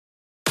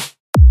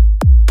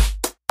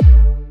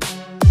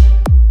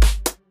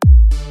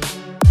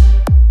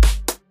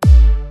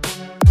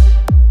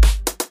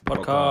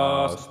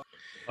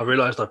I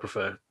realised I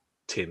prefer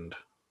tinned.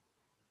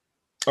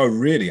 Oh,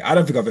 really? I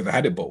don't think I've ever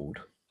had it bottled.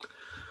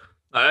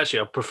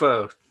 Actually, I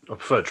prefer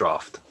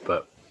draft,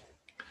 but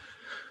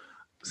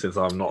since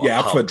I'm not Yeah, a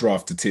I prefer pub,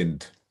 draft to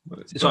tinned.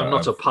 since I'm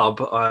not a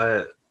pub,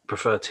 I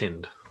prefer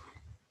tinned.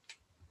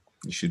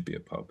 You should be a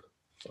pub.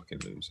 Fucking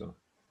loser.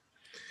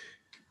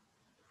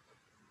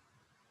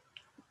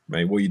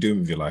 Mate, what are you doing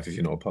with your life if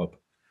you're not a pub?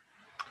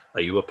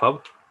 Are you a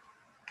pub?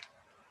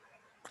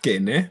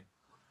 Getting there.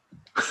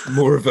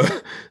 More of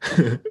a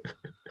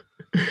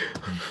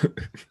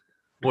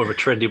more of a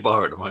trendy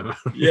bar at the moment.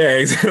 Yeah,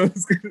 exactly. I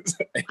was gonna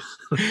say.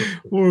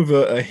 More of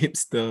a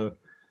hipster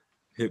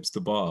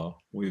bar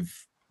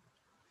with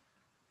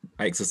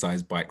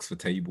exercise bikes for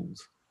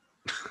tables.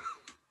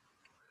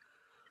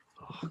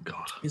 Oh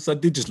God! Yes, I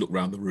did just look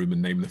around the room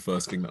and name the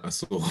first thing that I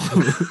saw.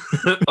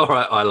 All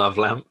right, I love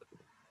lamp.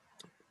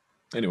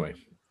 Anyway,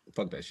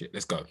 fuck that shit.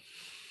 Let's go.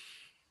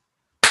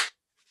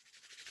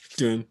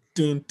 Dun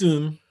dun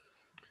dun.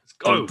 Let's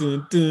go.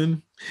 Dun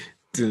dun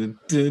dun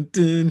dun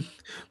dun.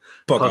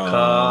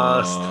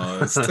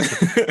 Podcast.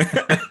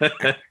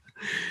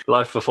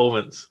 Live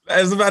performance.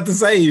 I was about to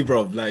say,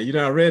 bro. Like, you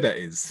know how rare that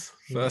is.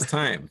 First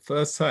time.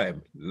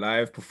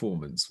 Live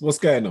performance. What's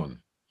going on?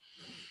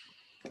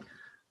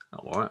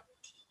 All right.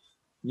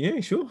 Yeah,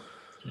 sure.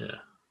 Yeah.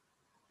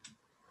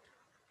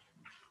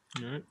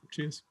 All right.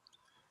 Cheers.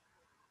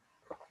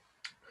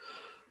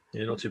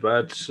 Yeah, not too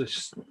bad.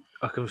 Just,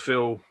 I can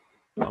feel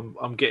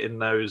I'm getting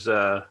those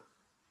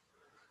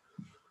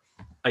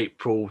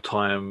April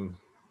time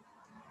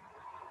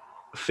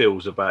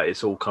feels about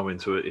it's all coming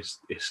to it.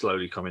 It's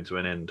slowly coming to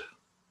an end.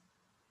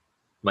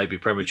 Maybe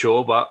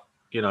premature, but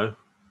you know,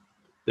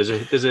 there's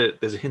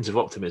a hint of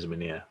optimism in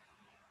the air.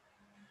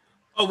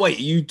 Oh wait,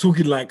 are you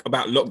talking like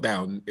about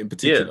lockdown in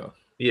particular?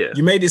 Yeah.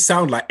 You made it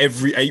sound like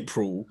every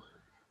April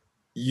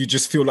you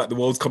just feel like the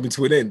world's coming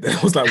to an end.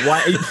 I was like,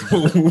 why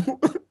April?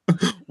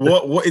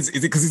 What is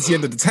it because it's the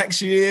end of the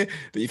tax year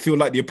that you feel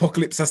like the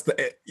apocalypse has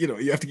to, you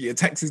have to get your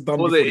taxes done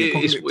before the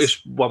apocalypse?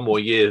 It's one more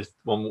year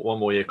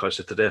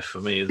closer to death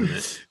for me, isn't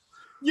it?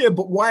 Yeah,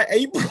 but why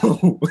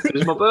April?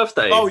 It's my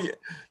birthday. Oh yeah.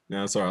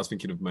 No, sorry, I was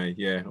thinking of May.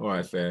 Yeah, all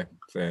right, fair.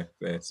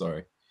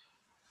 Sorry.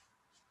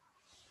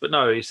 But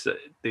no, it's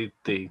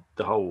the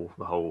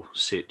whole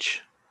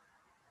sitch.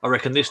 I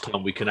reckon this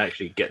time we can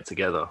actually get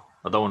together.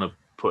 I don't want to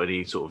put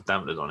any sort of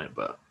dampeners on it,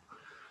 but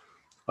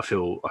I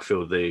feel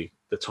the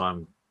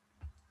time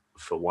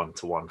for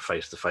one-to-one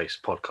face-to-face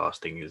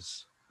podcasting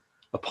is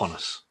upon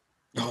us.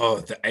 Oh,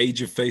 the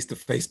age of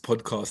face-to-face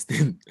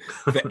podcasting.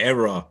 The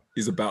era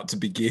is about to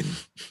begin.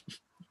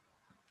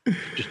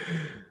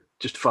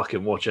 Just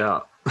fucking watch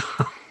out.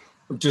 I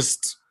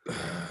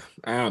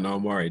don't know,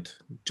 I'm worried.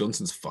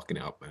 Johnson's fucking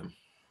it up, man.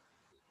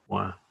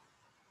 Why?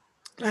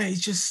 Like,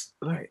 he's just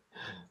like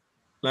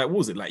what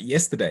was it? Like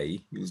yesterday,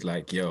 he was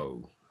like,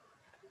 yo,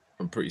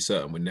 I'm pretty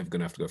certain we're never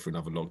going to have to go through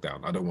another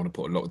lockdown. I don't want to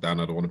put a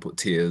lockdown. I don't want to put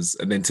tiers.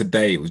 And then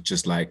today it was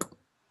just like,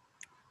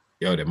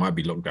 yo, there might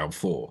be lockdown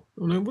 4.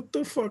 I'm like, what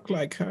the fuck?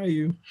 Like, how are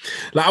you?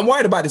 Like, I'm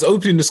worried about this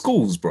opening the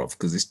schools, bro,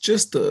 because it's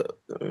just,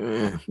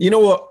 you know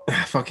what?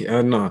 Fuck it.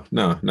 No.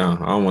 I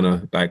don't want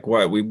to, like,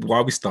 why are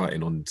we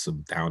starting on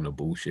some downer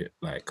bullshit?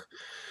 Like,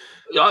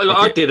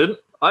 I didn't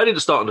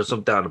start on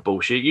some downer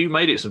bullshit. You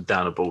made it some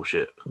downer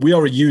bullshit. We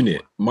are a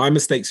unit. My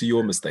mistakes are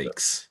your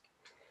mistakes.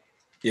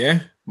 Yeah?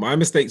 My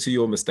mistakes are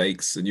your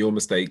mistakes, and your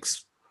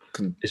mistakes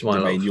can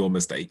remain your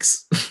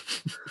mistakes.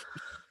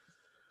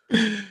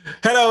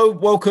 Hello,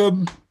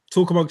 welcome.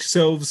 Talk amongst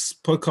yourselves,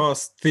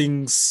 podcast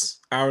things,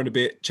 hour and a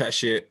bit, chat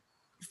shit,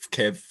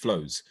 Kev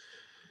flows.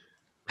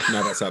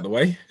 Now that's out of the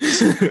way.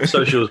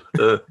 Socials.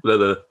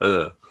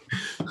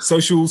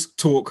 Socials,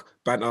 talk,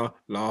 banter,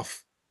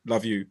 laugh,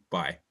 love you,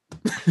 bye.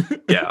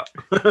 Yeah.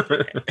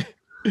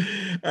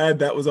 And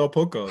that was our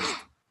podcast.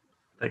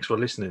 Thanks for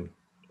listening.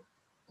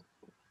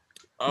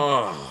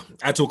 Oh,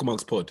 I Talk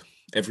Amongst Pod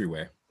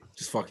everywhere.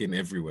 Just fucking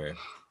everywhere.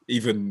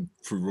 Even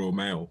through Royal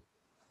Mail.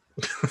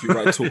 If you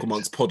write Talk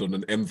Amongst Pod on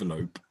an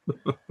envelope,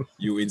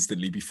 you'll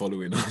instantly be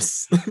following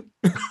us.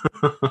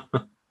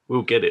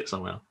 We'll get it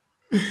somehow.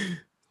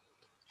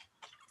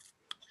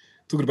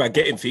 Talking about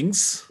getting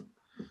things.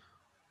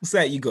 What's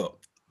that you got?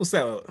 What's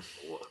that?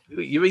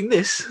 You mean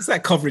this? What's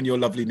that covering your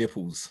lovely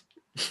nipples?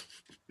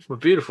 My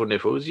beautiful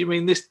nipples. You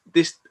mean this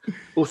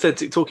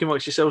authentic Talking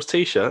Amongst Yourselves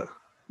t-shirt?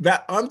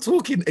 That I'm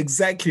talking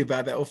exactly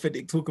about that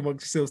authentic Talk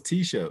Amongst Yourselves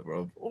t-shirt,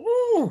 bro.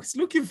 Oh, it's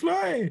looking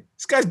fly.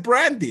 This guy's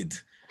branded.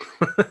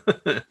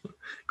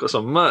 Got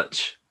some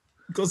merch.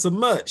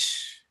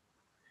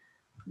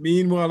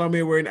 Meanwhile, I'm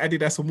here wearing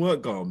Adidas and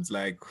work garms.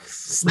 Like,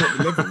 it's not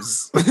the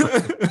levels.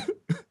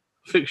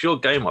 Fix your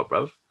game up,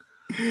 bruv.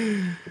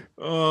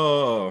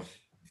 Oh.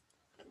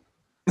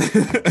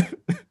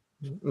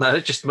 No,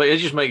 it just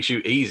makes you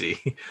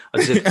easy.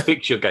 I said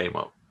fix your game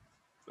up.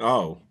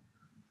 Oh.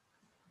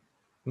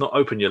 Not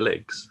open your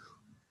legs.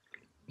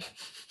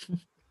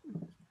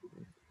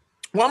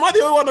 Why am I the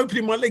only one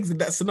opening my legs in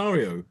that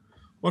scenario?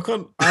 Why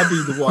can't I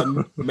be the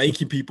one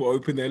making people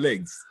open their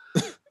legs?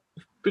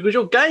 Because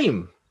you're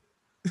game.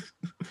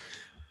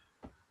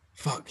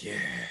 Fuck yeah.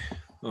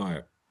 All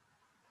right.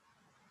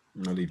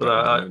 I'll leave But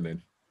that one alone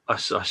then. I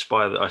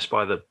spy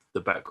the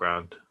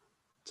background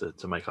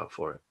to make up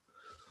for it.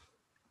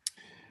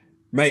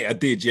 Mate, I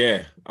did,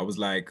 yeah. I was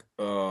like,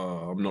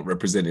 I'm not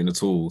representing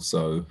at all.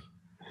 So,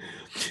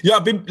 yeah,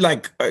 I've been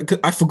like,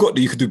 I forgot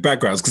that you could do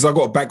backgrounds because I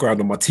got a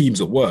background on my Teams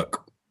at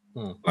work.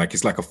 Like,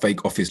 it's like a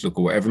fake office look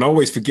or whatever. And I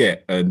always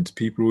forget. And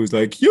people are always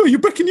like, yo, you're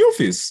back in the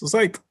office. I was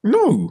like,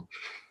 no.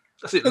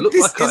 Does it look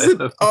This like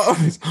isn't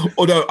office.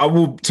 Although, I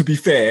will, to be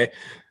fair,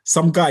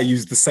 some guy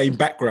used the same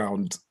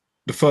background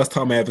the first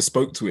time I ever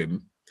spoke to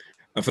him.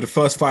 And for the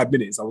first 5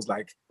 minutes, I was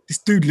like, this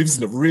dude lives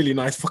in a really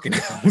nice fucking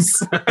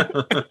house.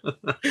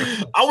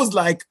 I was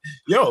like,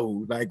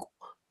 yo, like,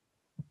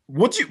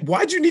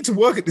 why do you need to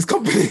work at this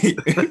company?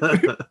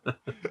 I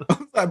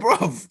was like,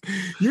 bruv,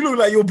 you look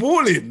like you're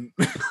balling.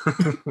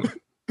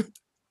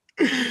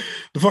 The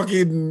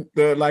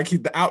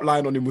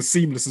outline on him was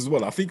seamless as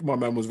well. I think my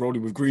man was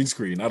rolling with green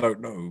screen. I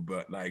don't know,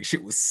 but like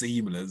shit was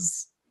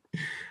seamless.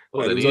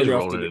 Well, then he is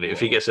rolling in it.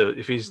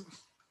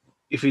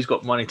 If he's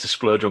got money to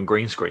splurge on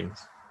green screens.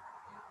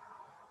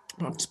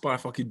 I'll just buy a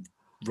fucking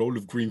roll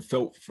of green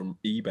felt from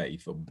eBay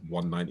for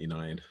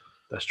 $1.99.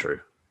 That's true.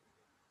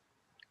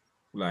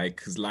 Like,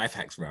 because life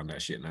hacks around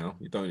that shit now.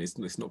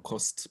 It's not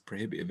cost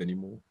prohibitive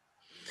anymore.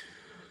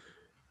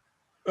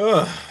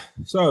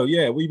 So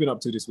yeah, what have you been up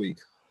to this week?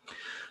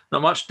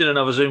 Not much. Did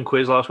another Zoom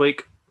quiz last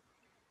week.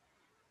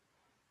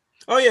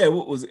 Oh yeah,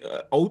 what was it?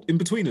 Old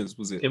In-Betweeners,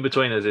 was it?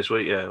 In-Betweeners this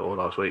week, yeah, or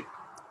last week.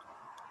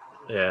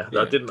 Yeah.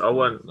 I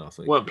weren't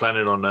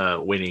planning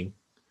on winning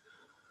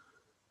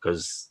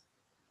because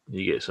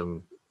you get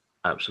some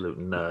absolute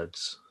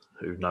nerds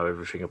who know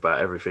everything about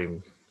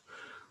everything,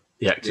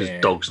 the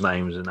actors' dogs'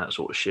 names and that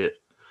sort of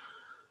shit.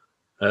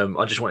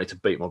 I just wanted to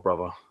beat my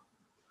brother.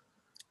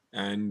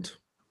 And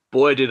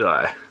boy, did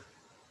I.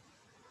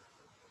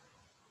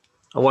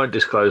 I won't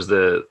disclose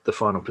the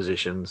final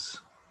positions,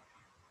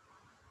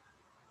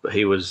 but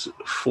he was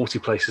 40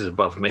 places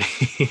above me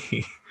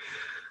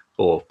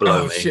or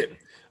below me. Shit.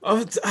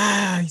 You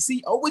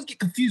see, I always get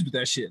confused with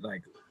that shit.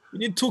 Like,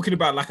 when you're talking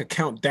about like a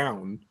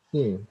countdown,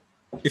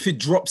 if it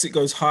drops, it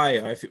goes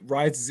higher. If it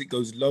rises, it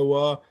goes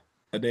lower.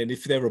 And then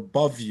if they're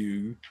above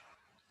you,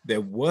 they're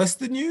worse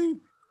than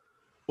you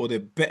or they're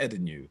better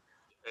than you.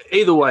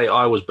 Either way,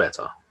 I was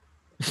better.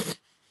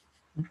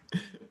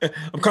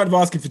 I'm kind of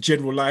asking for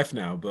general life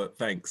now, but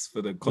thanks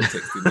for the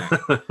context in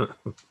that.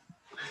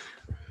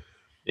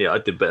 Yeah, I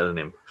did better than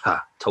him.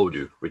 Ha, told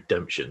you.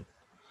 Redemption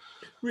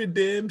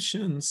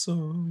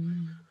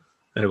song.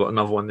 And I've got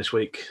another one this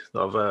week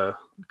that I've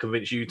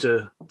convinced you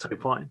to take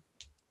part in.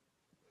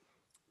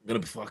 I'm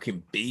going to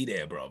fucking be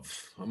there,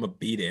 bruv. I'm going to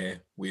be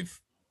there with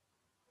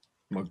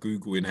my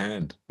Google in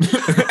hand.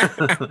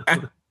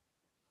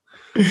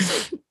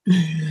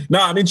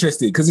 No, I'm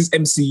interested because it's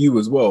MCU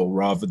as well,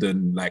 rather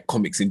than like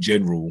comics in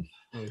general.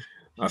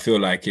 I feel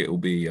like I'll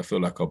be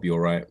all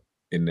right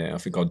in there. I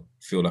think I'll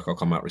feel like I'll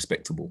come out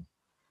respectable.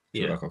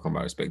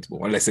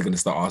 Unless they're going to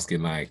start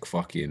asking like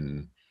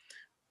fucking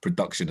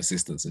production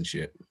assistants and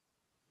shit.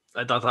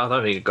 I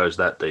don't think it goes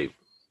that deep.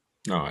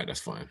 All right, that's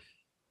fine.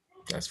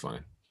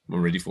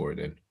 I'm ready for it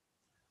then.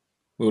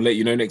 We'll let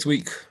you know next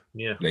week.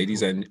 Yeah.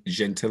 Ladies and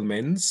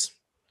gentlemen.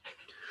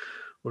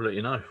 We'll let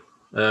you know.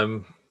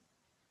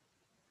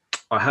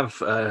 I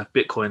have a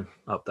Bitcoin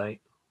update.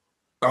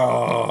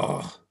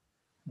 Oh,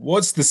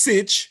 what's the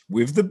sitch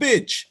with the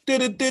bitch?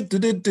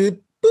 Boop.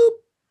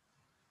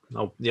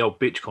 Oh, the old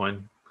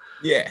Bitcoin.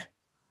 Yeah.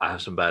 I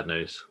have some bad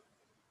news.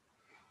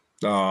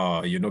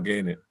 Oh, you're not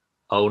getting it.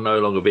 I'll no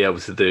longer be able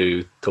to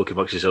do Talking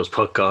Amongst Yourselves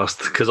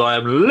podcast because I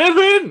am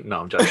living.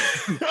 No, I'm joking.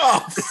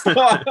 Oh,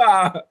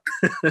 fuck.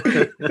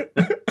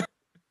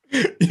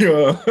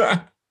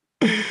 Yeah.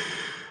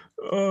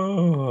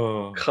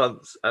 Oh.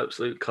 Cunts,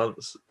 absolute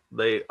cunts.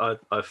 I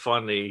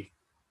finally,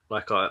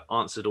 I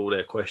answered all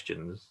their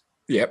questions.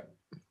 Yep.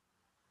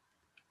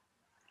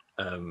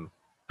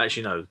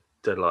 Actually, no.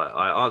 They're like,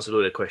 I answered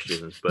all their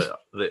questions, but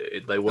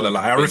they weren't.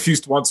 I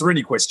refused to answer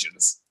any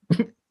questions.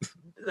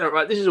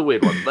 Right, this is a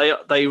weird one.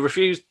 They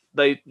refused.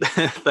 They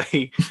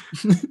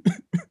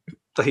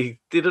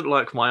didn't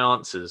like my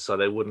answers, so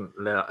they wouldn't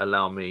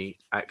allow me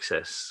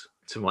access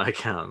to my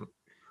account.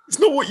 It's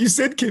not what you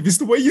said, Kev. It's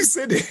the way you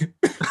said it.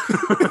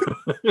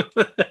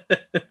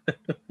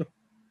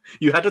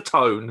 You had a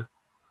tone.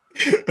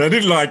 I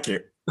didn't like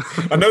it.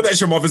 I know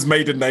that's your mother's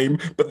maiden name,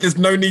 but there's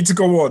no need to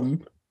go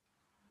on.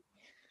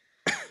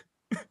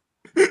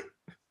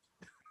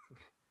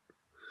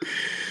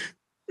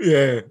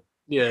 Yeah.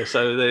 Yeah,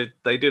 so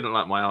they didn't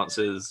like my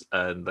answers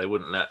and they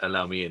wouldn't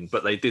allow me in.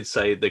 But they did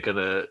say they're going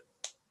to,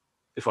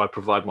 if I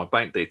provide my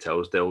bank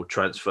details, they'll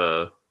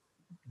transfer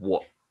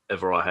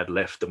whatever I had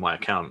left in my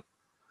account.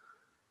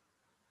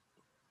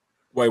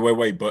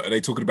 Wait. But are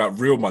they talking about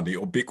real money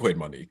or Bitcoin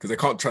money? Because they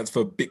can't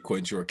transfer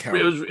Bitcoin to your account.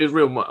 It was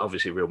real,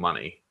 obviously real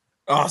money.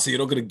 So you're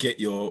not going to get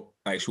your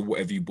actual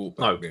whatever you bought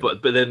back. No,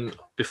 but then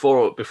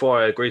before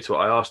I agreed to it,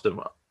 I asked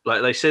them,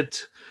 like they said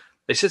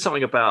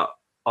something about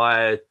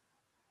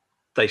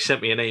they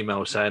sent me an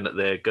email saying that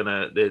they're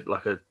gonna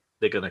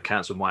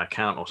cancel my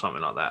account or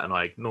something like that, and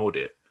I ignored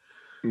it.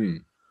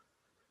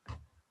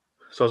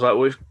 So I was like,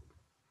 well,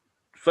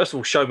 first of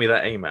all, show me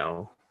that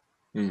email,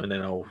 Mm. and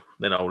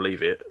then I'll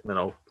leave it. Then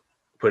I'll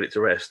put it to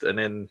rest. And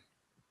then,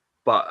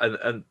 but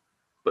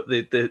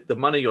the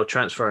money you're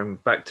transferring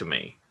back to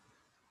me,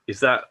 is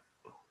that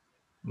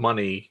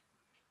money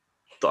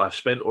that I've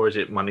spent, or is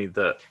it money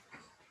that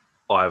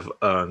I've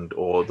earned,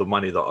 or the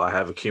money that I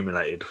have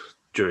accumulated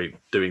during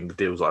doing the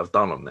deals that I've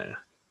done on there?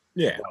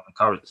 Yeah. The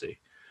currency.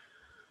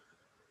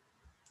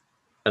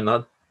 And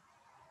I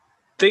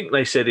think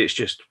they said it's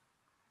just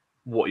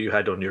what you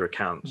had on your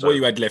account. So what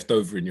you had left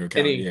over in your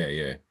account.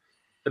 Yeah.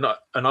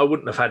 And I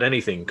wouldn't have had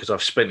anything because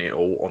I've spent it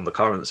all on the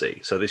currency.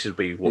 So this would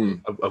be what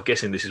I'm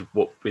guessing this is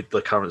what the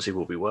currency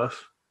will be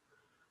worth.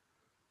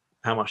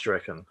 How much do you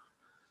reckon?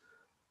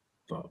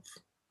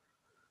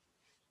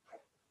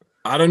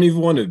 I don't even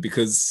want to,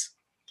 because,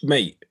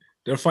 mate,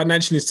 they're a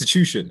financial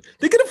institution.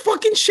 They're gonna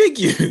fucking shake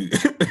you.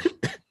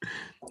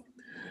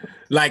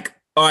 Like,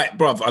 all right,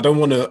 bruv, I don't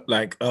want to,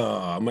 like,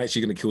 I'm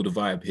actually gonna kill the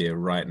vibe here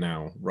right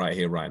now.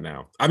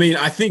 I mean,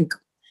 I think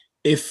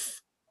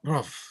if,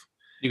 bruv,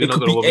 You're it not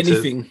could going be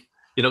anything.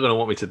 You're not going to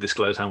want me to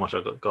disclose how much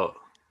I got.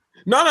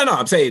 No.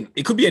 I'm saying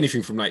it could be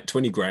anything from like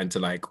 20 grand to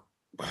like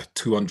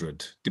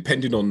 200,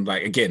 depending on,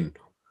 like, again,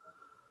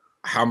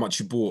 how much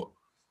you bought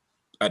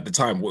at the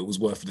time, what it was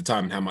worth at the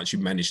time, and how much you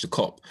managed to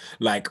cop.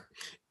 Like,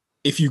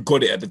 if you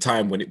got it at the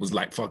time when it was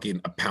like fucking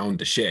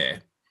 £1 a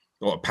share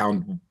or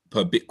 £1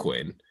 per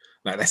Bitcoin,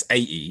 like that's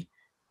 80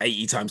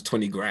 times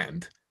 20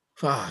 grand.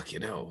 Fuck, you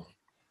know.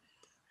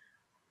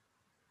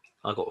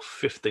 I got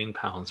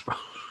 £15, bro.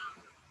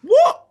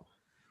 What?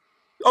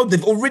 Oh,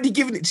 they've already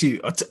given it to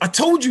you. I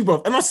told you,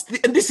 bro. And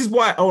this is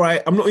why, all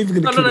right, I'm not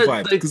even going to kill the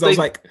vibe, because I was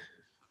like,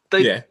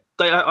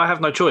 I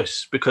have no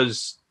choice,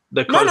 because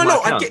they're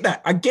no, I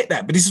get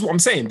that. But this is what I'm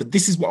saying. But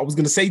this is what I was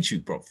going to say to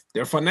you, bro.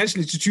 They're a financial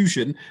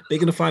institution. They're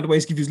going to find a way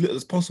to give you as little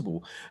as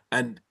possible.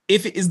 And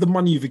if it is the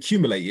money you've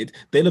accumulated,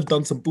 they'll have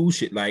done some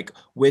bullshit like,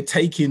 we're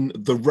taking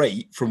the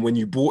rate from when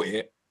you bought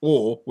it,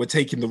 or we're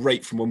taking the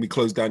rate from when we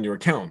closed down your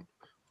account,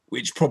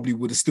 which probably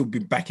would have still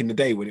been back in the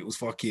day when it was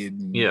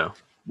fucking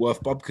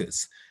worth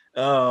bubkas.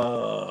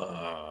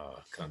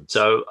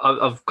 So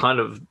I've kind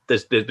of,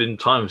 there's been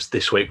times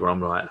this week where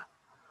I'm like,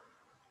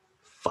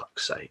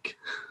 fuck's sake.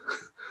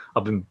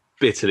 I've been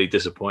bitterly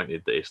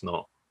disappointed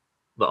that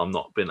I've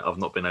not been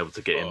able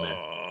to get in there.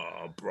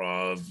 Oh,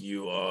 bruv,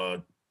 you are.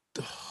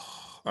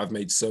 I've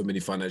made so many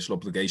financial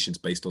obligations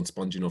based on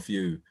sponging off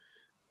you.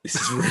 This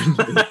is ruined.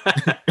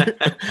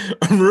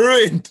 I'm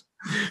ruined.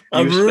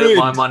 You've spent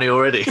my money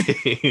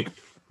already.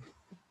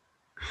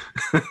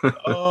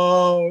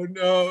 Oh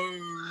no!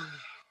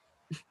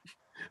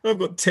 I've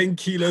got 10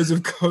 kilos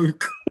of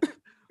coke.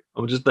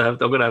 I'm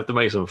gonna have to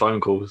make some phone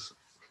calls.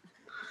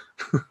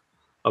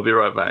 I'll be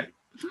right back.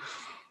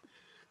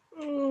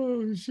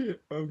 Oh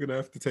shit! I'm gonna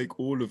have to take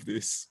all of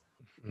this,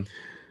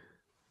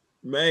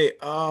 mate.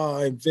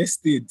 I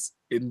invested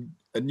in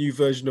a new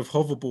version of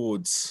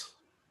hoverboards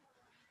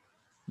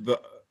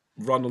that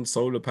run on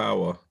solar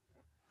power.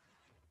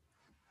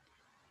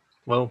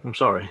 Well, I'm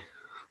sorry.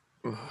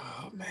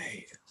 Oh,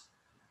 mate.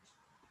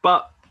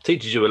 But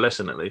teaches you a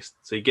lesson at least,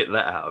 so you get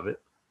that out of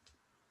it.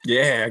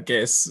 Yeah, I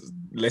guess.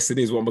 Lesson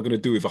is, what am I going to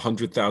do with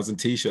 100,000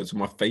 t-shirts with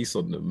my face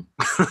on them?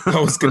 I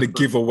was going to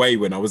give away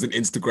when I was an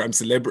Instagram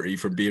celebrity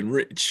from being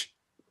rich.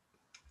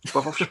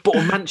 But I've just bought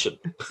a mansion.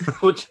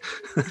 How do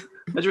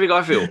you think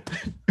I feel?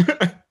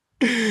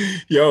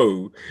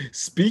 Yo,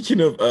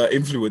 speaking of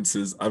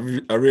influencers,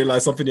 I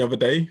realized something the other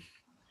day.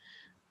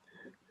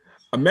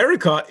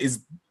 America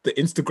is the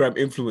Instagram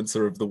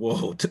influencer of the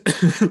world.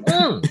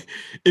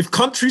 If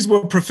countries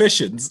were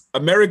professions,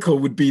 America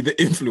would be the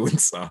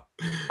influencer.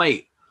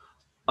 Mate,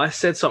 I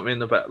said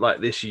something about like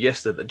this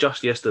yesterday.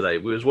 Just yesterday,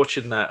 we was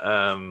watching that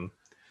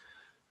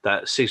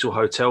that Cecil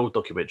Hotel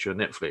documentary on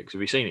Netflix. Have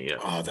you seen it yet?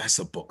 Oh, that's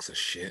a box of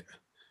shit.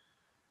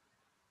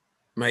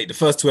 Mate, the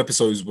first 2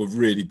 episodes were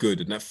really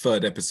good, and that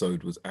 3rd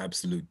episode was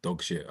absolute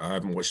dog shit. I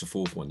haven't watched the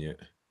 4th one yet.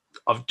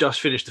 I've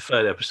just finished the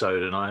 3rd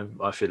episode, and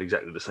I feel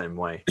exactly the same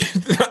way.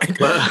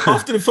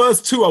 After the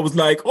first 2, I was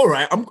like, all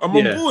right, I'm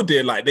on board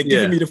here. Like, they're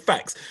giving me the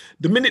facts.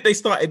 The minute they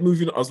started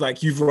moving, I was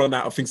like, you've run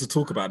out of things to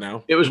talk about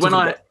now. It was when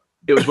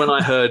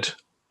I heard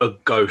a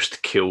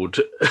ghost killed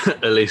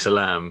Elisa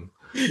Lam.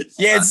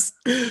 Yes,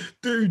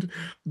 dude.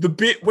 The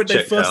bit when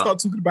they first start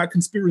talking about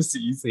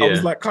conspiracies, I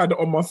was like kind of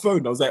on my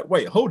phone. I was like,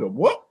 wait, hold on,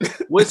 what?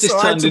 What's this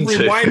turned into?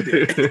 Rewind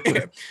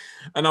it.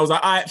 And I was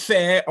like, all right,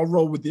 fair, I'll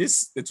roll with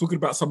this. They're talking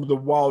about some of the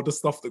wilder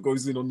stuff that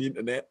goes in on the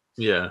internet.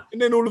 Yeah.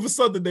 And then all of a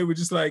sudden they were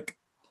just like,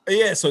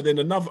 yeah. So then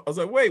I was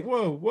like, wait,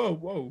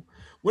 whoa.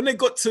 When they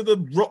got to the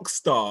rock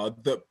star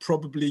that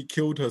probably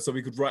killed her so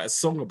we could write a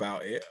song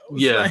about it. I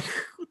was like,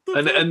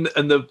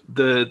 and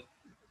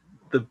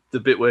the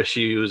bit where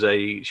she was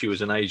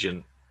an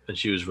agent and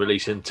she was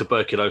releasing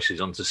tuberculosis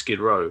onto Skid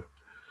Row.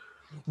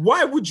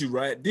 Why would you,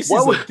 right?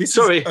 Why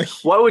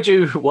would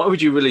you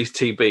release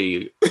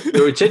TB?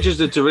 Your intention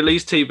is to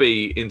release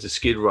TB into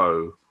Skid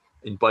Row,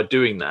 and by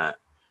doing that,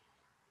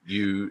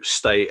 you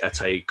stay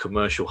at a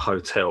commercial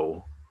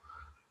hotel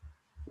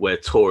where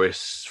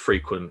tourists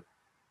frequent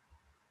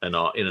and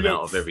are in and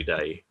out of every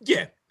day.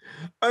 Yeah,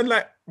 and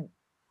like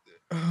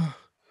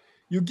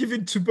you're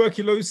giving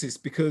tuberculosis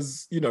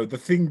because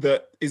the thing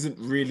that isn't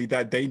really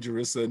that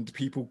dangerous and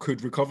people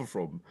could recover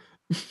from.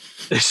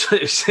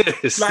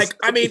 Like,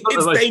 I mean,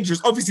 it's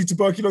dangerous. Obviously,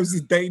 tuberculosis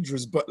is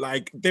dangerous, but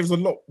like, there's a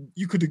lot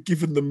you could have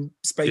given them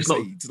space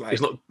aids. Like,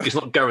 it's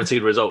not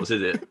guaranteed results,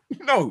 is it?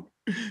 No.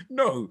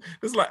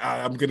 It's like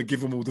I'm going to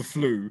give them all the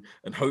flu,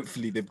 and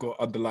hopefully they've got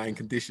underlying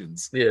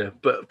conditions. Yeah,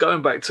 but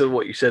going back to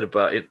what you said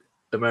about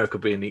America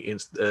being the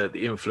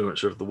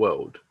influencer of the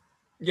world.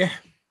 Yeah,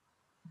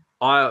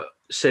 I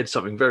said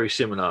something very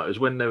similar. It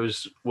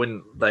was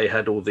when they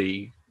had all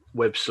the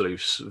web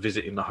sleuths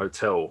visiting the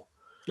hotel.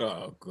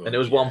 Oh, God, and there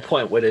was one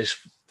point where there's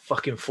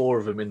fucking 4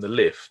 of them in the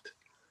lift,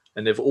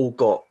 and they've all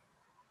got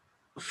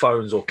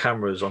phones or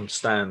cameras on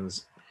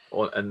stands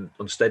and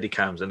on steady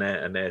cams, and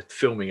they're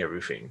filming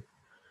everything.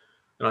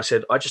 And I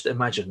said, I just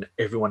imagine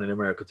everyone in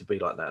America to be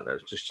like that. They're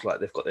just like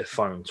they've got their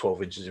phone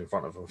 12 inches in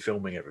front of them,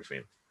 filming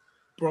everything.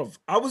 Bruv,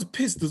 I was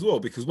pissed as well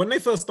because when they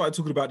first started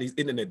talking about these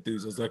internet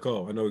dudes, I was like,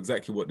 oh, I know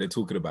exactly what they're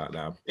talking about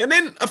now. And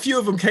then a few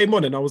of them came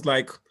on, and I was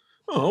like,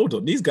 oh, hold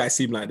on, these guys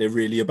seem like they're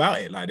really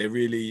about it. Like they're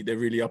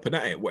really up and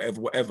at it,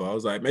 whatever. I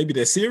was like, maybe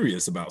they're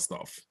serious about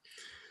stuff.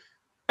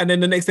 And then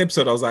the next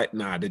episode, I was like,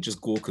 nah, they're just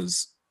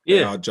gawkers. Yeah.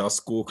 They are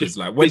just gawkers. Just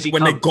like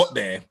when they got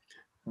there,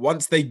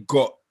 once they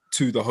got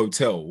to the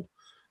hotel,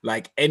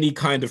 like any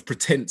kind of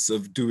pretense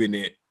of doing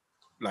it,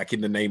 like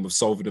in the name of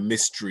solving a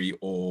mystery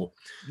or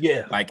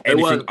like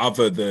anything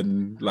other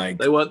than like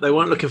they weren't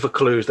looking for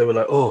clues. They were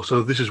like, oh,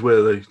 so this is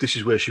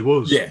where she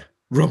was. Yeah.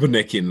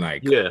 Rubbernecking,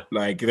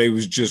 like they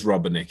was just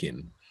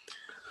rubbernecking.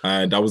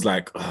 And I was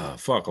like, oh,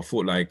 fuck, I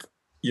thought like,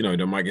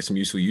 they might get some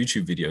useful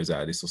YouTube videos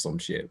out of this or some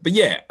shit. But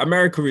yeah,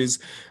 America is,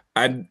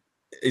 and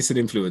it's an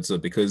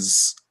influencer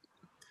because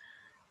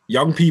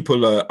young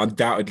people are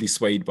undoubtedly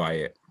swayed by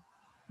it.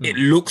 It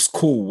looks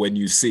cool when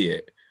you see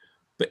it,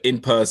 but in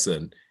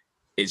person,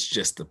 it's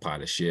just a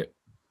pile of shit.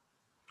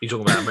 You're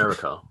talking about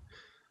America?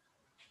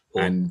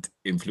 And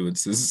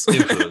influencers.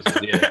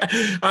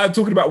 Yeah. I'm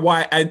talking about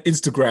why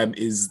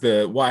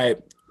why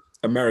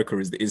America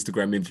is the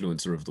Instagram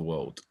influencer of the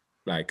world.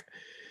 Like,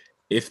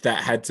 if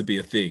that had to be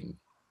a thing,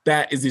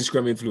 that is the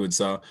Instagram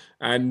influencer,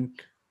 and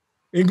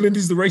England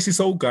is the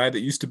racist old guy that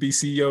used to be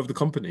CEO of the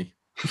company.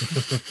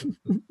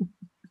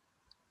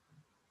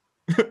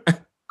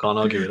 Can't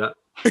argue with that.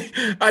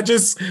 I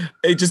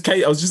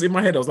was just in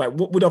my head. I was like,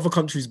 what would other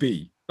countries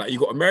be? Like, you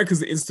got America's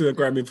the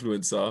Instagram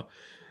influencer.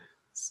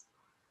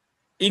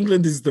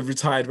 England is the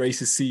retired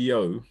racist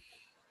CEO.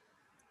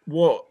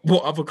 What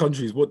other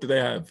countries? What do they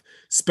have?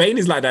 Spain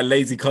is like that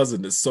lazy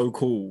cousin that's so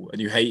cool, and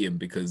you hate him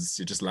because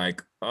you're just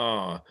like,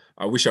 I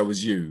wish I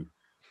was you.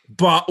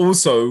 But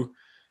also,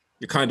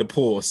 you're kind of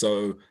poor,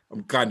 so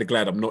I'm kind of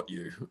glad I'm not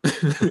you.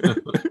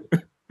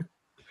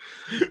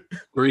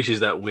 Greece is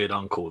that weird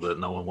uncle that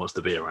no one wants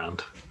to be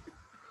around.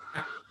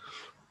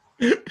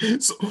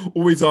 So,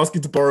 always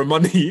asking to borrow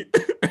money.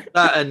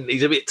 And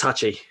he's a bit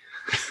touchy.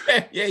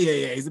 Yeah.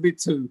 He's a bit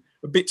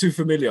too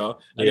familiar.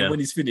 And then when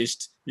he's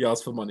finished, he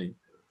asks for money.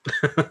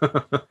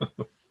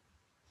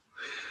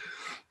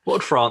 What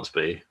would France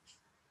be?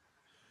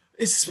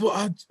 It's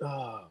what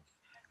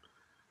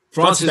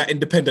France is that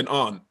independent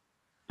aunt,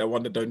 that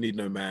one that don't need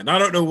no man. I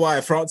don't know why.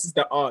 France is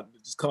that aunt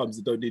that just comes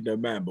and don't need no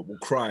man, but will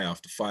cry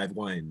after 5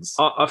 wines.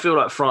 I feel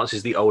like France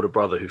is the older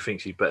brother who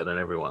thinks he's better than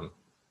everyone.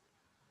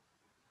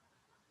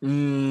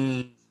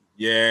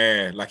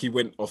 Yeah, like he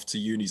went off to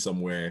uni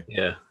somewhere.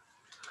 Yeah.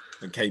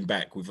 And came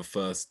back with a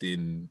first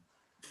in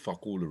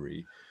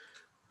fuckallery.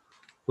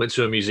 Went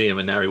to a museum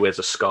and now he wears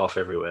a scarf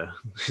everywhere.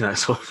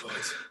 That's what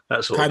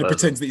kind of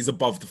pretends that he's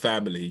above the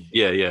family.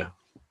 Yeah.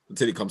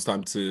 Until it comes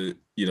time to,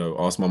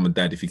 ask mum and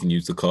dad if he can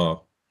use the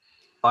car.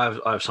 I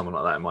have someone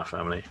like that in my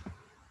family.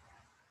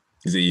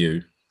 Is it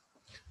you?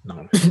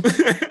 No.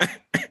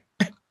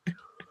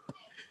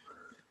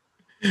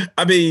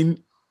 I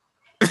mean...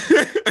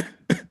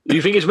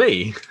 You think it's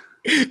me?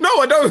 No,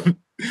 I don't.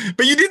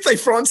 But you did say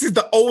France is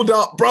the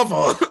older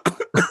brother.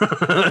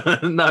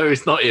 No,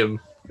 it's not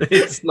him.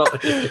 It's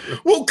not him.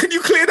 Well, can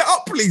you clear that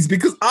up, please?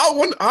 Because I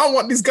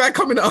want this guy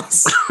coming at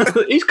us.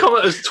 He's come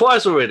at us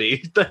twice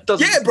already.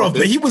 Yeah,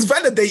 brother. He was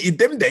validated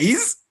them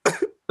days.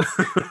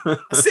 I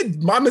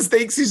said my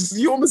mistakes is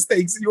your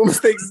mistakes. Your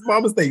mistakes is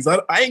my mistakes. I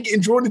ain't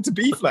getting drawn into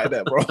beef like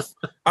that, bro.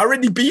 I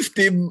already beefed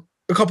him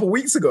a couple of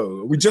weeks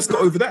ago. We just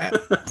got over that.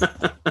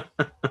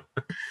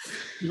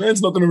 The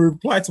man's not going to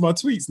reply to my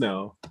tweets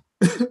now.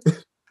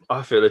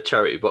 I feel a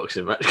charity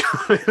boxing match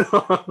coming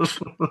on.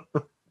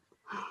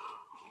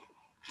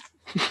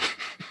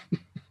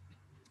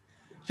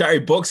 Charity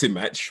boxing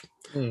match.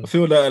 I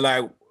feel that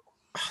like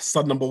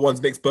son number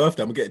one's next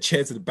birthday, I'm gonna get a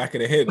chair to the back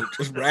of the head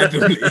just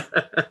randomly.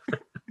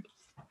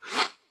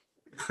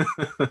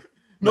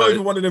 Not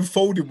even one of them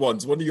folded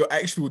ones, one of your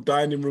actual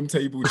dining room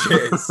table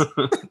chairs.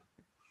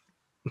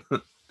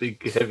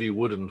 Big heavy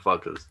wooden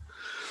fuckers.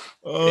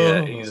 Oh.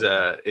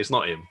 Yeah, it's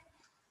not him.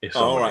 It's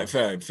all right,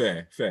 fair.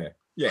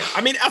 Yeah,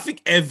 I mean, I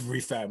think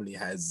every family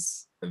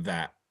has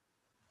that.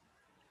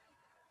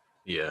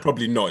 Yeah.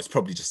 Probably not. It's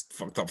probably just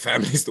fucked up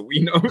families that we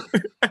know.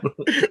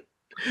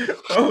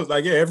 I was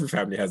like, yeah, every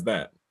family has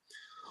that.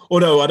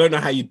 Although I don't know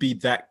how you'd be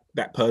that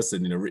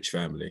person in a rich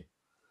family.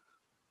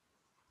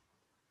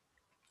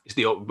 It's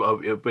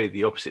it'll be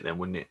the opposite then,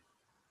 wouldn't it?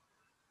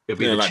 It'll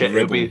be Yeah, the like Chet. the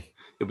rebel,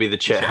 It'll be the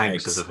Chet Chet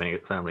Hanks Hanks. of the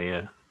family.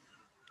 Yeah.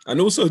 And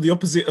also the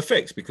opposite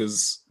effect,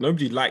 because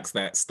nobody likes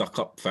that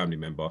stuck-up family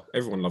member.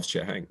 Everyone loves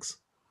Chet Hanks.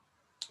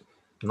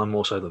 None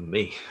more so than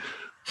me.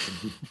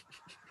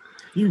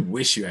 You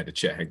wish you had a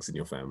Chet Hanks in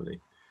your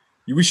family.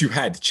 You wish you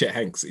had Chet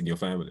Hanks in your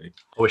family.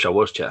 I wish I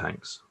was Chet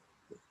Hanks.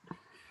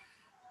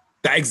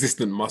 That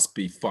existence must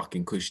be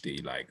fucking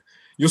cushy. Like,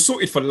 you're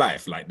sorted for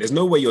life. Like, there's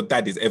no way your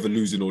dad is ever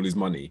losing all his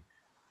money.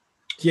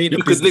 He ain't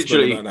a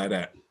businessman or like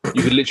that.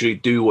 You could literally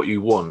do what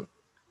you want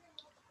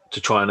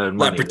to try and earn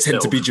money. Like, pretend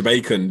yourself. to be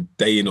Jamaican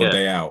day in or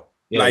day out.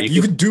 Yeah, like,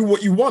 you could do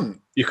what you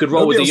want. You could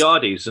roll with the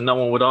yardies and no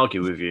one would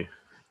argue with you.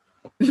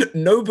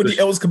 Nobody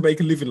else can make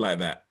a living like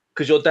that.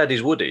 Because your dad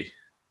is Woody.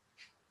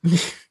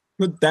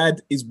 Your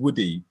dad is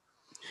Woody.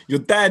 Your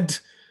dad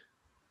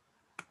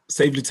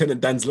saved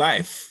Lieutenant Dan's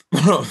life.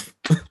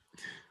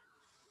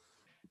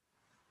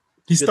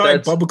 He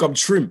started Bubblegum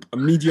Shrimp, a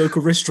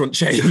mediocre restaurant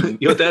chain.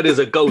 Your dad is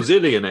a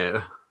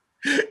gozillionaire.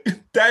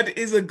 Dad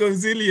is a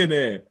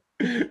gozillionaire.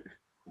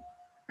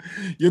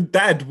 Your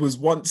dad was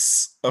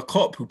once a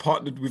cop who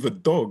partnered with a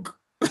dog.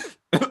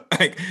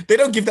 Like, they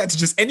don't give that to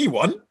just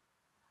anyone.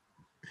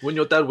 When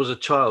your dad was a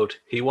child,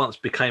 he once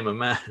became a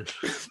man.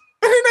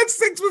 And then had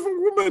sex with a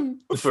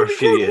woman. For a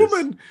few years.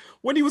 Woman,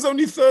 when he was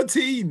only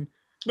 13.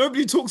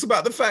 Nobody talks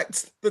about the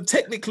fact that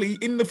technically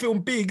in the film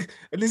Big,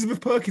 Elizabeth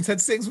Perkins had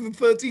sex with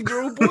a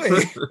 13-year-old boy.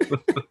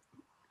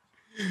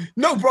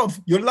 No, bruv,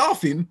 you're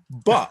laughing,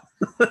 but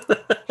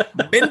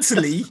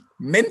mentally,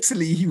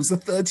 he was a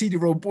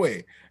 13-year-old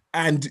boy.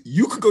 And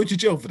you could go to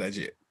jail for that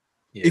shit.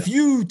 Yeah. If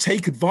you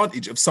take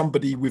advantage of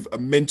somebody with a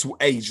mental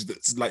age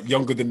that's like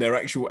younger than their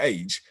actual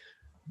age,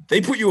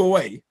 they put you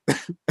away.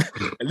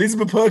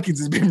 Elizabeth Perkins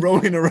has been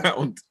rolling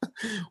around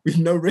with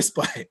no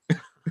respite.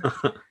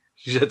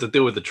 She's had to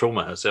deal with the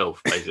trauma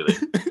herself, basically.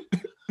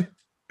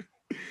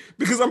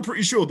 Because I'm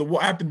pretty sure that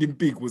what happened in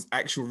Big was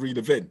actual real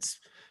events.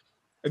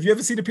 Have you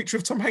ever seen a picture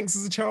of Tom Hanks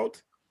as a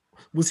child?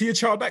 Was he a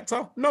child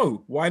actor?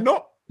 No. Why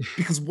not?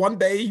 Because one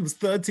day he was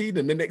 13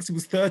 and the next he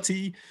was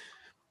 30,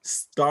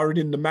 starring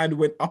in The Man Who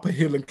Went Up a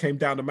Hill and Came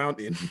Down a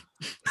Mountain.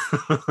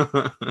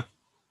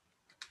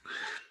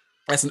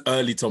 That's an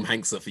early Tom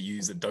Hankser for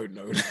you that don't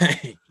know.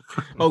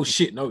 Oh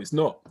shit, no, it's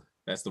not.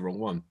 That's the wrong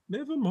one.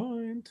 Never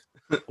mind.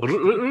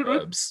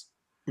 Herbs.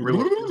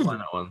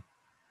 Find that one.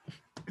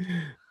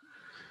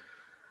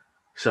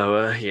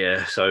 So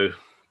yeah, so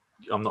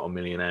I'm not a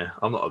millionaire.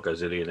 I'm not a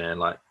gazillionaire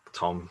like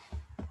Tom.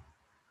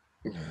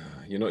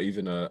 You're not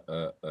even a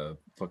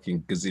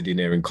fucking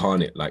gazillionaire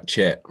incarnate like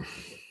Chet.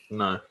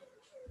 No.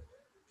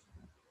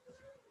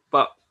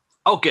 But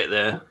I'll get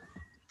there.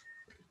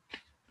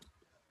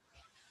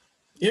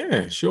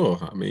 Yeah, sure.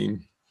 I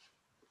mean,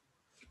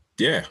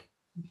 yeah.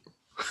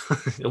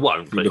 It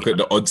won't. If we look at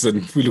the odds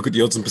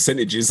and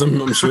percentages,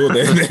 I'm sure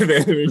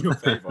they're in your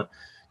favor.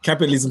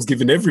 Capitalism's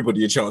giving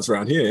everybody a chance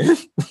around here.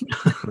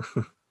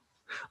 I've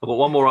got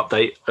one more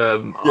update.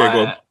 Go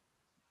on.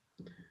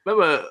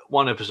 Remember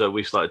one episode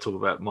we started talking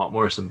about Mark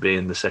Morrison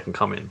being the second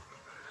coming?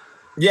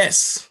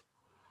 Yes.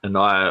 And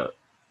I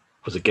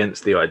was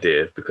against the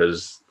idea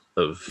because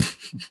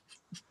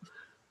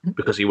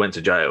he went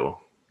to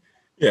jail.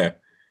 Yeah.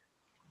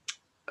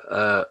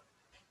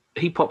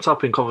 He popped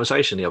up in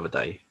conversation the other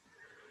day.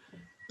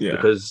 Yeah.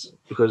 Because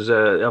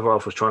the other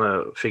half was trying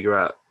to figure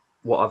out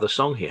what other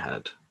song he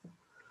had.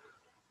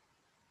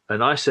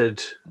 And I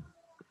said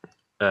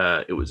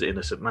it was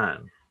Innocent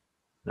Man.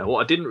 Now,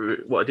 what I didn't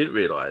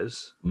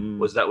realize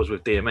was that was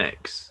with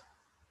DMX.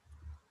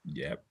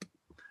 Yep.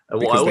 And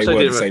because they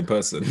were the same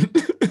person.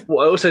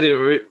 What I also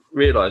didn't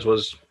realize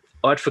was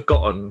I'd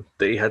forgotten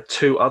that he had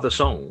two other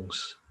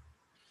songs.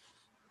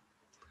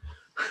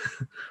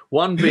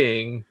 One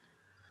being...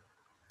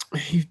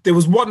 There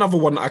was one other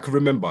one that I can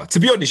remember. To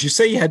be honest, you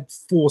say he had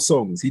 4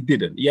 songs. He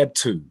didn't. He had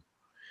 2.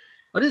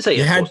 I didn't say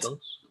he had 4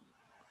 songs.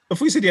 I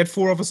thought you said he had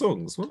 4 other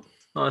songs. What?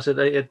 No, I said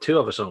he had 2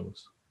 other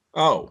songs.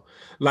 Oh,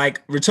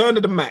 like Return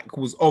of the Mac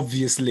was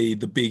obviously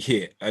the big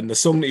hit, and the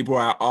song that he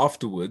brought out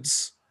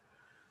afterwards,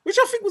 which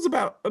I think was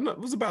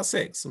about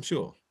sex, I'm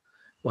sure.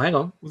 Well, hang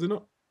on. Was it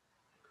not?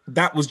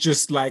 That was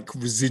just like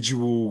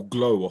residual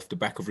glow off the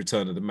back of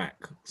Return of the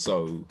Mac.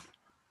 So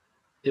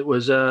it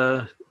was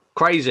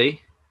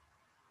Crazy.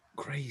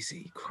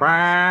 Crazy.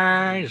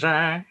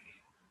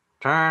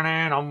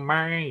 Turning on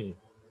me.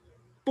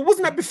 But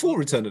wasn't that before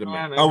Return of the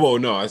Mac? Oh, well,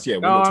 no. We're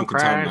not talking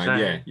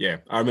timeline. Yeah.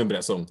 I remember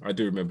that song. I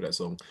do remember that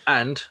song.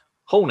 And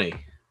Horny.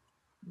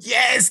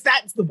 Yes,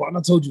 that's the one I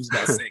told you was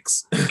about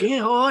sex.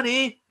 Get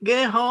horny.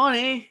 You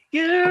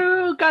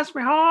got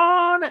me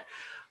horny.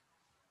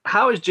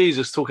 How is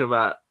Jesus talking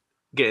about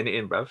getting it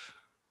in, bruv?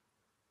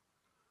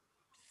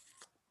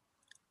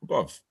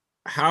 Bruv,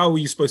 how are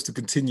you supposed to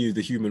continue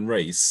the human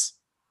race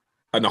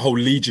and a whole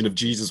legion of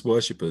Jesus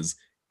worshippers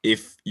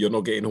if you're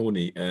not getting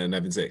horny and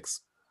having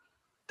sex?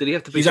 Did he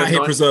have to be He's so out here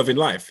nice? preserving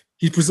life.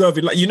 He's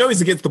preserving life. You know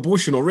he's against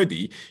abortion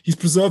already. He's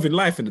preserving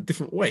life in a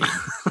different way.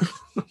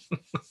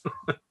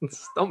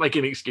 Stop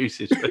making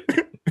excuses.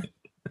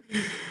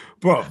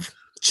 Bro,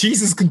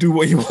 Jesus can do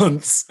what he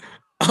wants.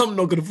 I'm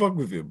not going to fuck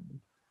with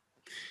him.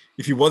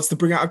 If he wants to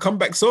bring out a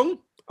comeback song,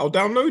 I'll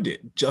download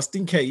it just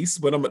in case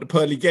when I'm at the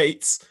pearly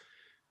gates.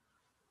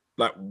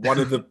 Like, one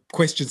of the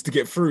questions to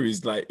get through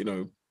is like, you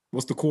know,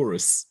 what's the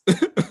chorus?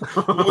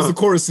 What was the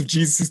chorus of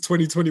Jesus'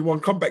 2021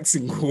 comeback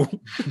single?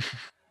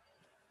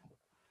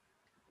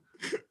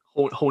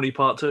 Horny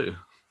Part 2.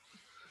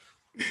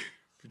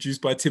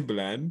 Produced by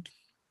Timbaland,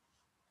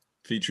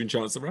 featuring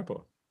Chance the Rapper.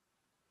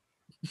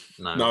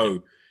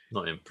 No,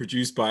 not him.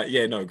 Produced by,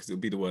 because it'll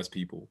be the worst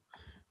people.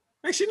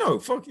 Actually, no,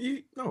 fuck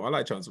you. No, I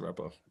like Chance the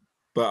Rapper.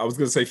 But I was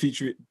going to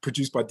say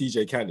produced by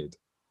DJ Khaled.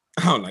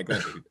 I don't like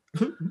that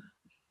dude.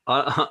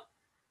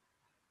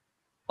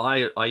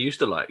 I used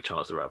to like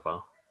Chance the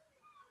Rapper.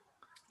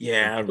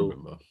 Yeah, I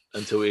remember.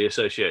 Until he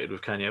associated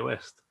with Kanye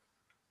West.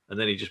 And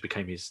then he just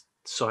became his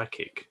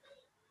sidekick.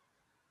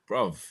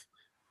 Bruv.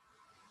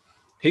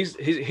 He's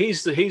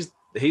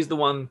the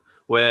one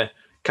where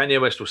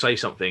Kanye West will say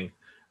something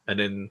and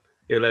then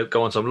he'll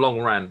go on some long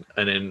rant,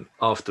 and then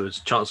afterwards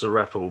Chance the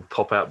Rapper will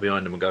pop out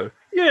behind him and go,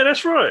 "Yeah,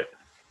 that's right."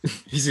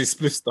 He's a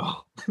spliff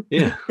star.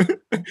 Yeah.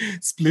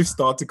 Spliff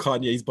star to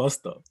Kanye's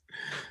Buster.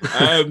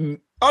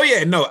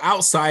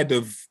 Outside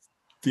of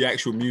the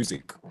actual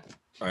music,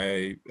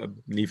 I'm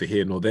neither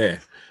here nor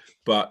there.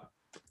 But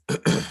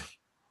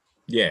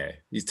yeah,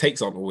 his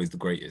takes aren't always the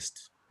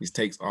greatest.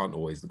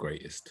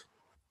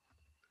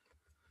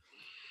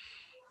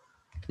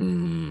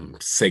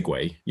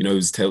 Segue. You know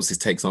who tells his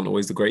takes aren't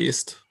always the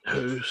greatest?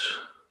 Who's?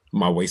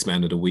 My waste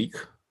man of the week.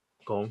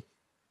 Go on.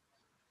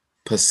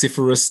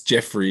 Persephorus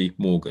Jeffrey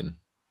Morgan,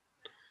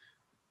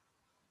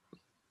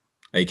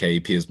 aka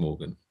Piers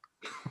Morgan.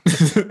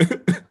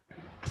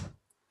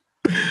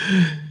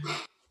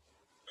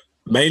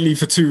 Mainly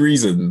for two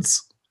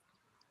reasons.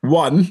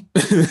 One,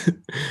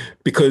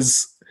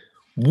 because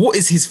what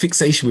is his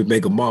fixation with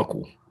Meghan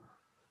Markle?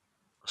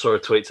 I saw a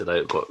tweet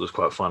today that was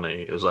quite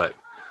funny. It was like,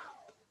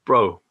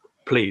 "Bro,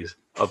 please,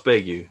 I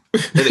beg you,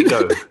 let it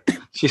go.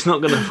 She's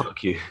not gonna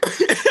fuck you."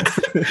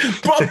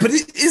 Bro, but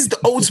it is the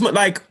ultimate,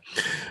 like,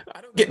 I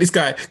don't get this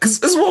guy.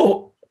 Because as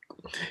well,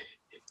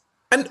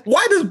 and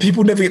why do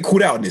people never get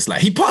called out on this?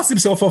 Like, he passed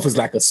himself off as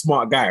like a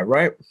smart guy,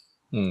 right?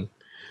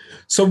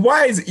 So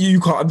why is it you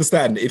can't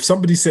understand if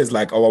somebody says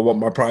like, "Oh, I want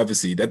my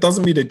privacy," that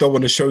doesn't mean they don't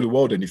want to show the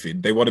world anything.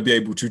 They want to be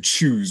able to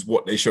choose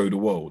what they show the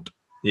world.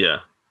 Yeah.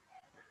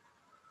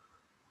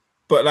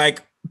 But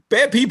like,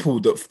 bare people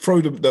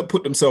that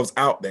put themselves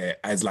out there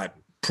as like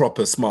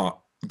proper smart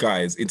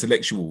guys,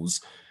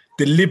 intellectuals,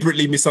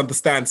 deliberately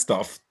misunderstand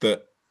stuff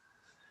that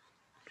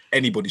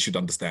anybody should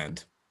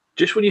understand.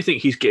 Just when you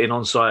think he's getting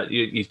on side,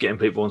 he's getting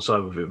people on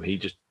side with him, he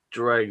just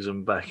drags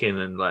them back in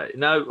and like,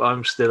 "No,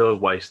 I'm still a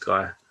waste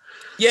guy."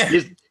 Yeah.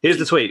 Here's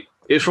the tweet.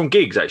 It's from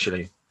Giggs,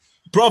 actually.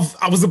 Bruv,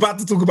 I was about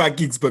to talk about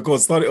Giggs, but go on,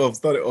 start it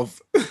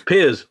off.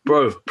 Piers,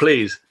 bro,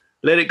 please,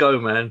 let it go,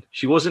 man.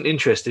 She wasn't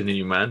interested in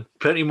you, man.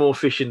 Plenty more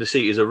fish in the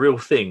sea is a real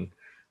thing.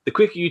 The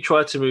quicker you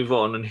try to move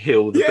on and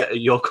heal, the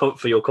better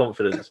for your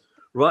confidence.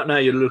 Right now,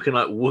 you're looking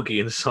like Woogie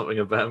in Something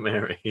About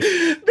Mary.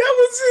 That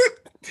was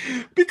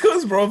it.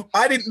 Because, bro,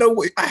 I didn't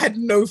know I had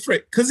no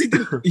threat because he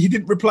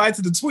didn't reply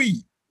to the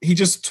tweet. He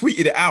just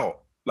tweeted it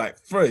out like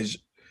fresh.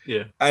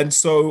 Yeah. And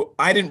so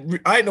I didn't know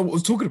what I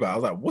was talking about. I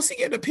was like, what's he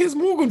getting at Piers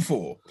Morgan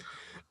for?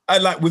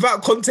 And like,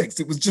 without context,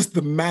 it was just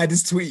the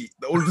maddest tweet.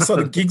 All of a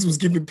sudden, Giggs was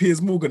giving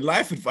Piers Morgan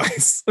life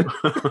advice.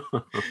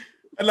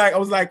 And like, I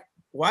was like,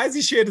 why has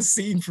he shared a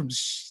scene from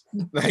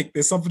like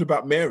There's Something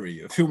About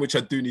Mary, a film which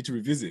I do need to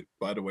revisit,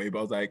 by the way. But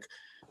I was like,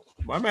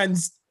 my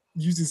man's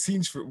using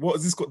scenes for what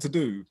has this got to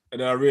do?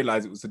 And then I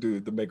realized it was to do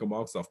with the Meghan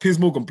Markle stuff. Piers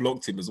Morgan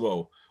blocked him as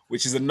well,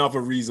 which is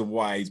another reason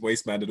why he's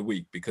waste man of the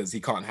week, because he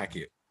can't hack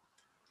it.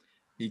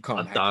 He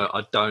can't.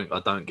 I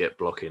don't get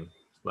blocking.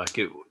 Like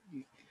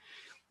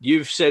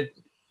you've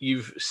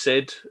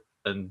said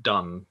and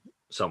done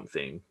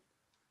something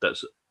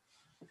that's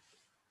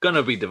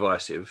gonna be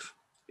divisive.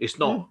 It's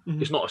not.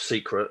 Mm-hmm. It's not a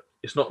secret.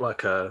 It's not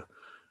like an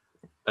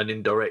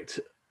indirect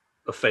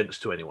offense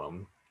to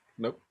anyone.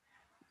 Nope.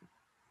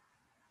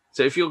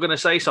 So if you're gonna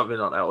say something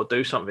like that or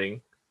do something,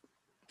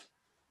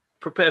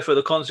 prepare for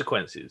the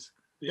consequences.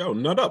 Yo,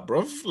 nut up,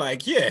 bro.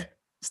 Like, yeah,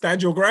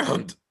 stand your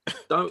ground.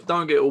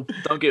 Don't get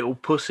all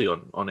pussy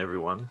on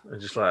everyone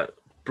and just like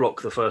block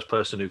the first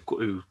person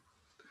who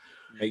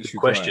makes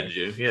you questions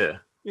cry. you.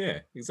 Yeah,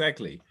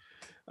 exactly.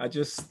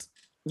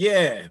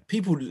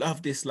 People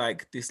love this,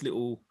 like this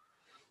little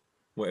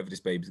whatever this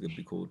baby's gonna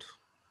be called.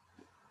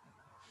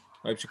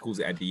 I hope she calls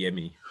it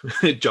Adeyemi.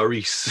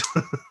 Jarice.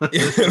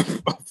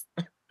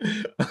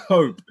 I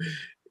hope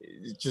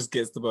it just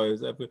gets the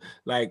most.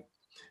 Like,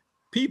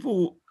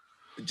 people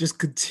just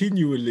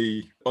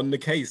continually on the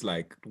case,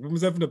 like the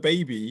woman's having a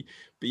baby,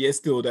 but yet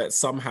still that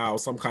somehow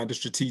some kind of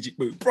strategic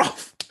move. Bro,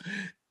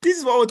 this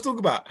is what I was talking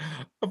about.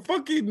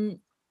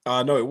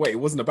 No, wait, it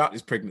wasn't about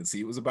this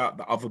pregnancy. It was about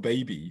the other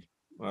baby.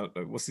 I don't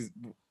know,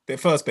 their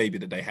first baby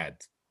that they had,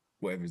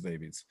 whatever his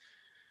name is.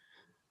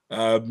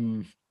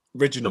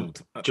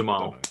 Reginald.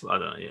 Jamal. I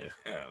don't know. Yeah.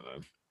 I don't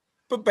know.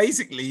 But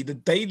basically, the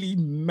Daily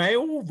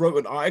Mail wrote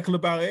an article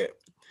about it.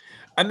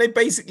 And they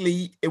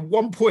basically, at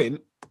one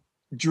point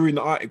during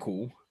the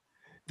article,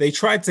 they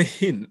tried to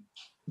hint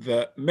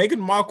that Meghan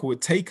Markle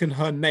had taken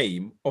her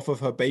name off of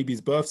her baby's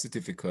birth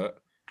certificate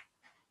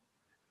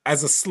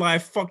as a sly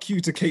fuck you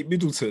to Kate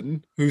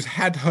Middleton, who's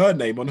had her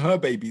name on her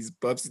baby's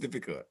birth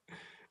certificate. I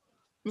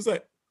was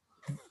like,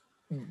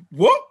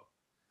 what?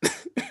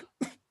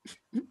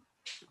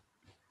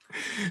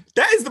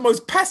 That is the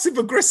most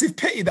passive-aggressive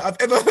petty that I've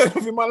ever heard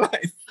of in my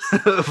life.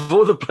 of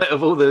all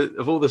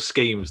the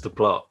schemes to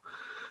plot,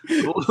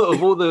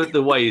 of all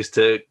the ways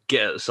to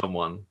get at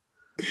someone.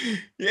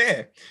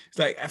 Yeah, it's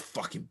like a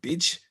fucking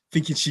bitch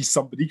thinking she's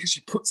somebody because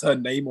she puts her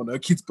name on her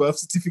kid's birth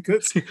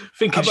certificates.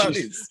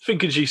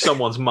 thinking she's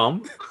someone's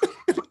mum.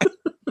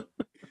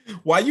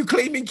 Why are you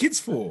claiming kids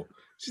for?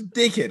 She's a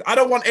dickhead. I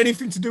don't want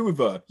anything to do with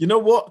her. You know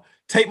what?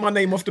 Take my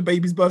name off the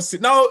baby's birth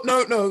certificate.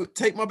 No.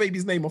 Take my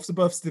baby's name off the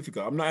birth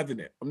certificate. I'm not having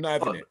it.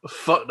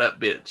 Fuck that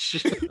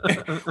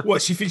bitch.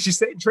 What? She thinks she's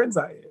setting trends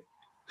out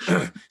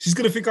here. She's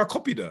gonna think I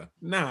copied her.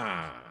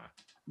 Nah.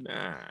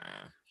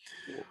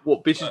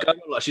 What bitch is going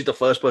on? Like she's the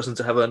first person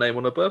to have her name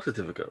on her birth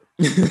certificate.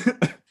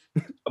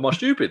 Am I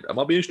stupid? Am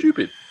I being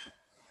stupid?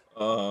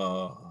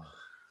 Am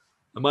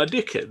I a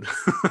dickhead?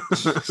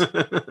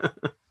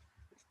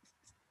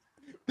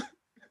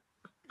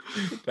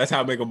 That's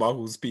how Meghan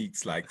Markle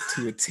speaks, like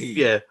to a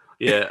T.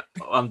 Yeah,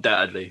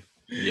 undoubtedly.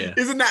 Yeah.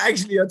 Isn't that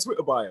actually her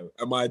Twitter bio?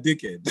 Am I a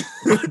dickhead?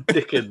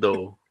 Dickhead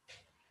though.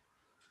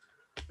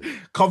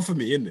 Come for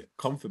me, innit?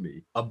 Come for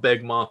me. I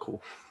beg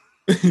Markle.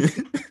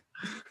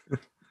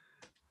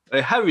 Hey,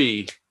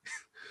 Harry.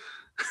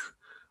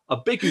 I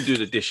beg you do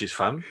the dishes,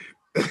 fam.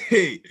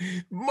 Hey,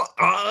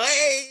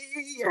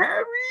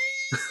 Harry.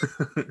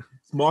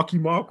 It's Marky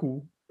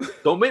Markle.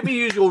 Don't make me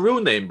use your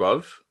real name,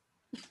 bruv.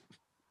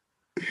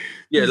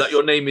 Yeah, like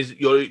your name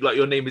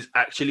is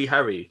actually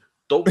Harry.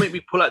 Don't make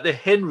me pull out the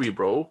Henry,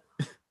 bro.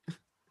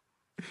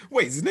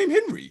 Wait, is his name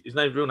Henry? His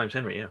real name's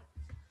Henry, yeah.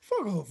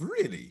 Fuck off,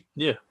 really?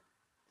 Yeah.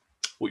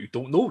 Well, you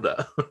don't know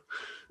that.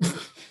 Are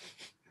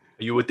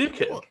you a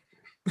dickhead? What?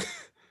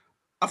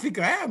 I think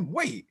I am.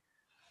 Wait.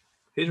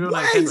 His real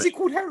Why name's Henry. is he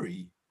called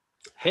Harry?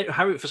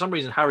 Harry, for some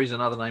reason, Harry's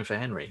another name for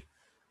Henry.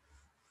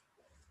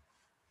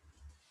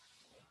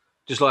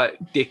 Just like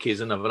Dick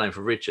is another name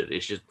for Richard.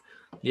 It's just,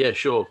 yeah,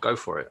 sure, go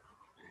for it.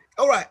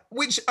 All right,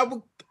 which I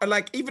would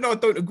like, even though I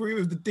don't agree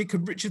with the Dick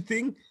and Richard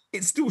thing,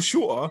 it's still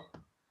shorter.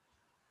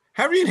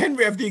 Harry and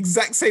Henry have the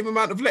exact same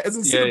amount of letters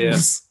and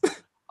syllables. Yeah.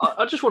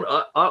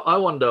 I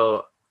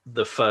wonder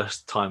the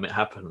first time it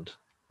happened.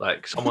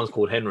 Like someone's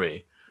called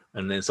Henry,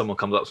 and then someone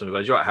comes up to me and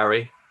goes, "You're right,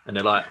 Harry," and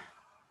they're like,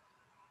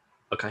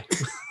 "Okay,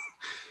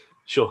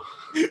 sure."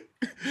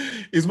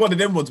 It's one of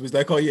them ones was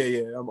like, "Oh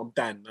yeah, I'm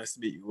Dan. Nice to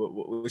meet you.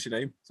 What's your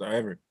name?" So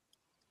Henry.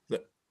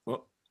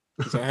 What?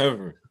 So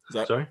Henry.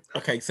 Sorry.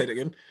 Okay, say it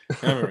again.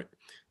 Henry.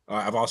 All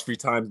right, I've asked 3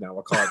 times now.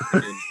 I can't.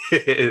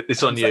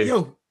 It's on you. Like,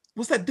 yo,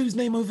 what's that dude's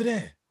name over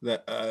there?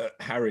 That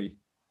Harry.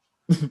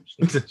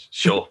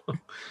 Sure.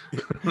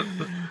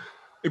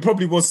 It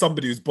probably was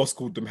somebody whose boss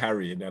called them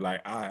Harry, and they're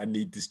like, I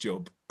need this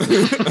job.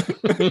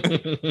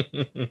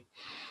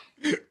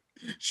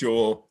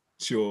 Sure.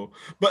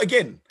 But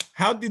again,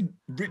 how did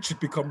Richard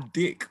become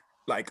Dick?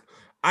 Like,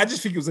 I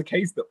just think it was a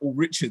case that all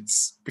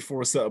Richards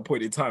before a certain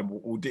point in time were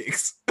all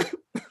dicks.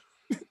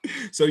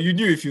 So you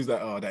knew if he was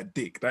like, oh, that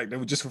Dick, like they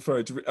were just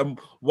referring to.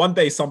 One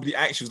day somebody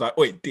actually was like,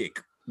 wait,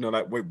 Dick. No,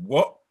 like, wait,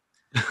 what?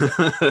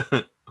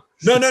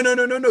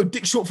 No.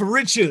 Dick short for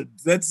Richard.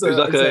 That's it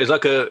was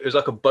like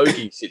a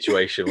bogey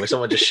situation where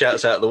someone just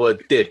shouts out the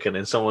word Dick and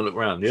then someone look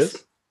around. Yes,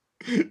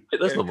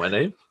 that's not my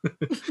name.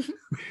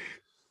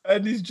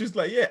 And he's just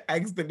like, yeah,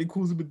 accidentally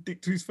calls him a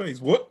dick to his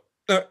face. What?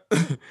 And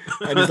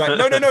he's like,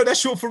 no, that's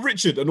short for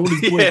Richard. And all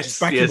his boys just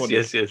back him on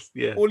it.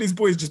 Yes. All his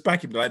boys just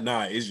back him. They're like,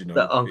 nah, it is, you know.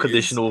 That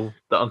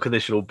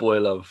unconditional boy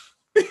love.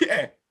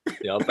 Yeah.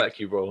 Yeah, I'll back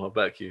you, bro. I'll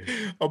back you.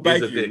 I'll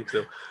back you. Dick,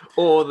 so.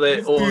 Or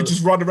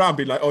just run around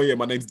be like, oh yeah,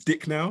 my name's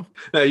Dick now.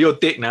 No, you're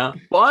Dick now.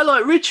 But I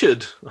like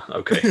Richard.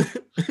 Okay.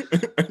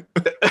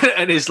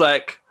 And it's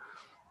like,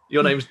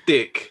 your name's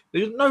Dick.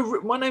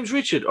 No, my name's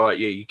Richard. All right,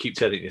 yeah, you keep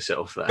telling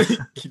yourself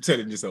that. Keep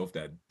telling yourself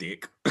that,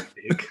 Dick.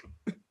 Dick.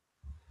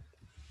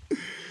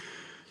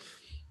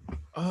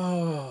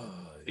 Oh,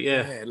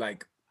 yeah.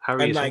 Like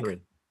Harry is like,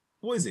 Henry.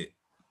 What is it?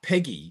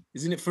 Peggy.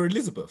 Isn't it for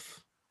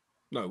Elizabeth?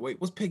 No, wait,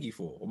 what's Peggy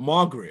for? Or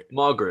Margaret.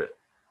 I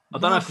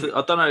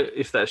don't know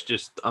if that's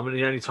just. I mean,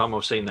 the only time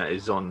I've seen that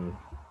is on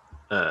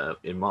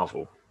in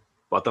Marvel.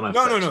 But I don't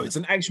know. No. It's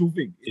an actual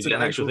thing. It's an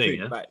actual thing.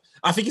 Yeah? Like,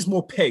 I think it's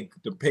more Peg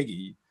than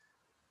Peggy.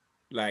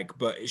 Like,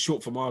 but it's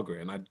short for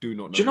Margaret, and I do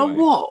not know. Do you know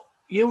what?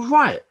 You're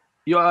right.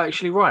 You're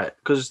actually right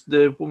because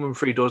the woman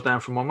 3 doors down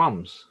from my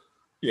mum's.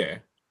 Yeah,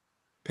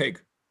 Peg.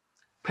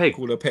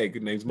 Call her Peg. Her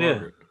name's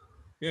Margaret.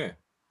 Yeah.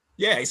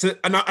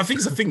 And I think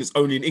it's a thing that's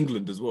only in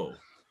England as well.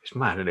 It's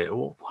mad, isn't it?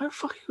 Why the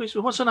fuck?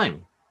 What's her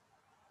name?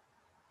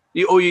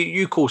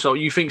 You call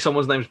someone, you think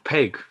someone's name's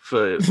Peg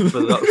for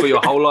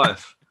your whole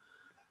life,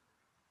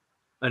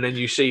 and then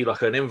you see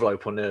like an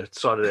envelope on the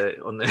side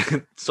of on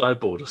the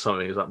sideboard or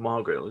something. It's like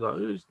Margaret. It's like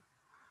who's?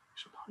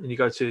 And you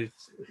go to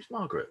it's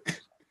Margaret.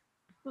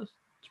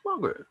 It's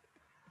Margaret.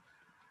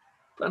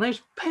 But her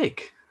name's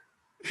Peg.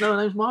 No,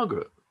 her name's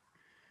Margaret.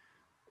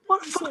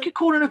 What the fuck are you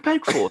calling her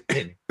Peg for?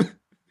 Then?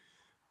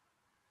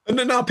 And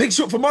then now Peg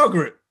short for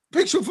Margaret.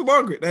 Peg short for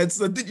Margaret. That's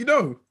did you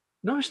know?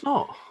 No, it's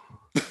not.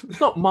 It's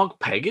not Marg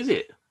Peg, is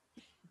it?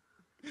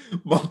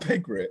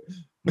 Margaret.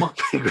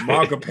 Margaret.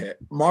 Margaret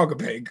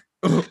Peg.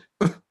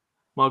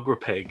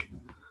 Margaret Peg.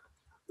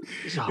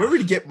 You don't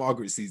really get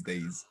Margarets these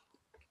days.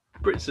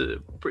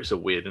 Brits are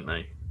weird, aren't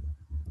they?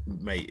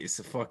 Mate, it's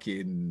a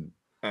fucking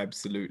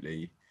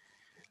absolutely.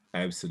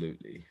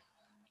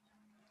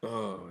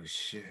 Oh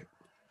shit.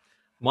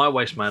 My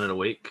waste man of the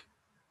week.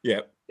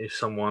 Yep. Is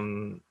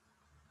someone.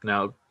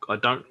 Now I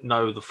don't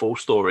know the full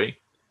story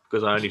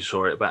because I only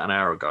saw it about an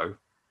hour ago.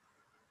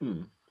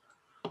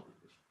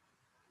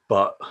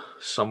 But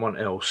someone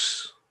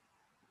else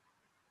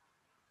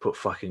put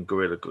fucking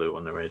Gorilla Glue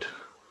on their head.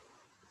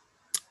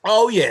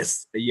 Oh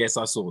yes,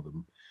 I saw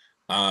them.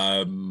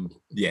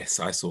 Yes,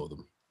 I saw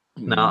them.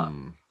 Now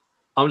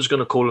I'm just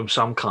gonna call him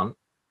some cunt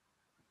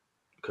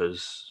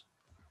because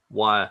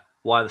why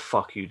the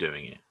fuck are you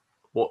doing it?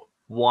 What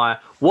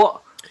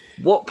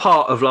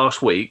part of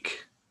last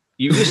week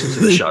you listened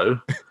to the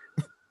show?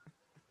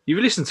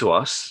 You've listened to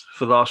us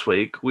for last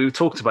week. We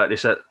talked about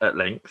this at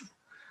length.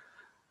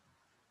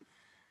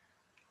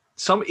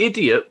 Some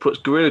idiot puts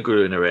Gorilla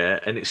Glue in her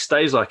hair and it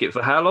stays like it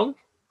for how long?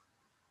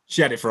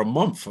 She had it for a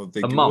month. I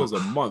think it was a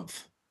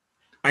month.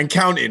 And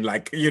counting,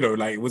 like, you know,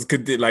 like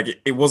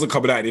it wasn't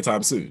coming out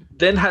anytime soon.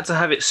 Then had to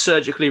have it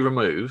surgically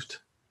removed.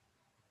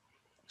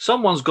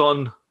 Someone's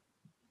gone,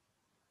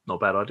 not a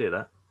bad idea,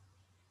 that.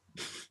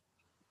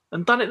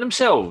 And done it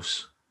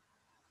themselves.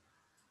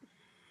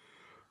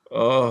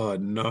 Oh,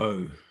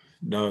 no.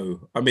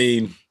 I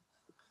mean...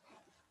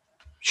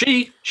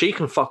 She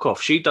can fuck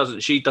off. She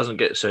doesn't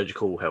get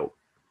surgical help.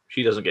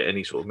 She doesn't get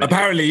any sort of medical.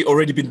 Apparently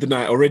already been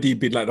denied, already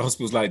been like the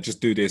hospital's like,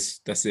 just do this,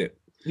 that's it.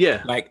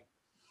 Yeah. Like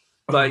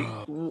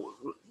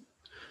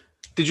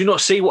did you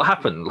not see what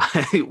happened?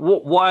 Like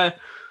why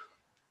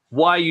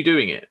are you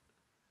doing it?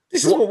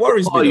 This is what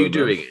worries me. Why are you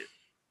doing it?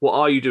 What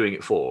are you doing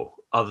it for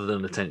other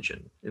than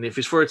attention? And if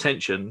it's for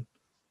attention,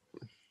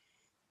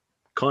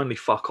 kindly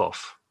fuck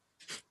off.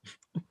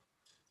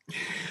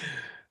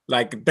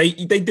 Like they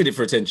did it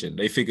for attention.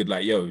 They figured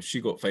like, yo, she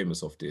got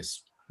famous off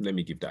this. Let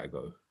me give that a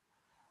go.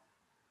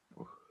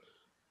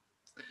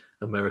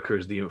 America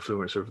is the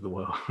influencer of the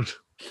world.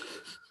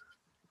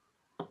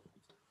 But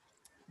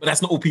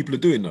that's not all people are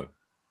doing, though.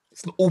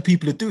 It's not all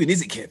people are doing,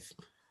 is it, Kev?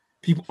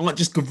 People aren't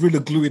just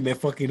Gorilla Gluing their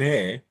fucking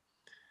hair.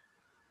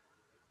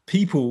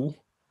 People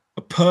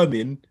are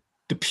perming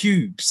the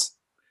pubes.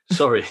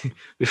 Sorry,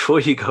 before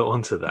you go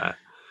on to that,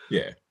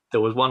 yeah,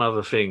 there was one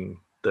other thing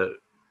that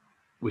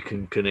we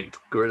can connect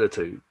Gorilla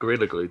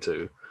Glue to.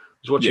 I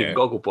was watching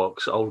old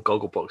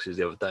Goggleboxes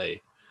the other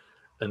day,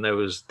 and there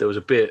was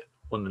a bit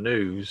on the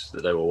news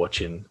that they were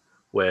watching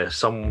where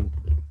some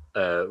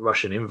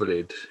Russian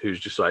invalid who's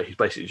just like, he's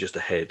basically just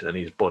a head and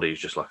his body's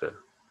just like a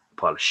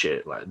pile of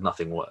shit, like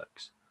nothing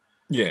works.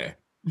 Yeah.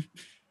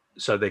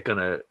 So they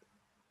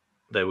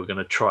were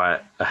gonna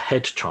try a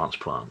head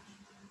transplant.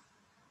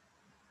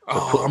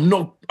 I'm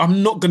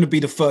not gonna be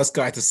the first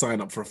guy to sign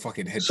up for a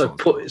fucking head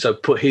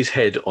transplant. Put his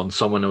head on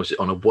someone else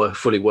on a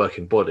fully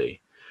working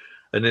body,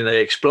 and then they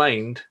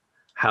explained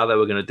how they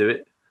were going to do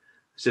it.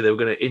 So they were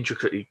going to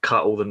intricately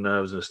cut all the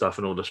nerves and stuff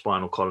and all the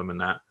spinal column and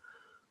that,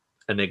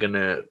 and they're going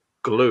to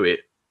glue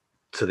it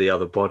to the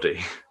other body.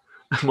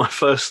 And my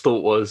first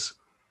thought was,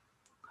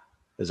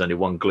 there's only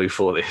one glue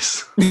for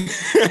this.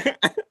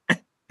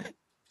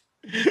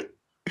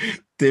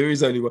 There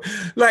is only one.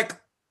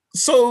 Like,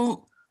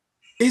 so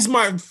is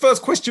my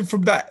first question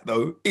from that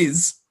though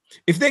is,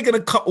 if they're going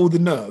to cut all the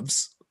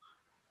nerves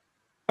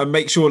and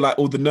make sure like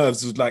all the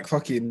nerves is like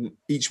fucking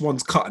each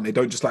one's cut and they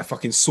don't just like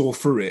fucking saw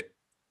through it,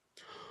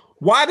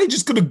 why are they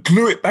just gonna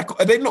glue it back?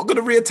 Are they not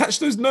gonna reattach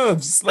those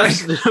nerves? Like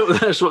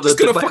that's what they're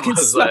gonna fucking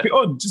slap it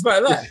on, just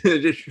like that.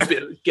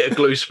 Just get a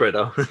glue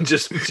spreader and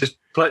just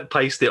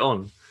paste it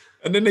on,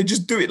 and then they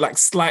just do it like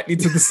slightly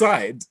to the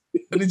side,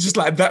 and it's just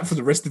like that for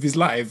the rest of his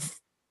life.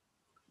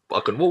 But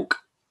I can walk.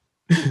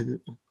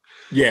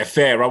 Yeah,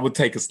 fair. I would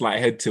take a slight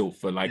head tilt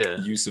for like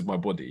use of my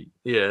body.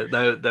 Yeah,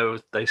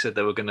 they said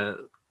they were gonna.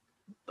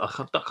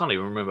 I can't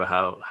even remember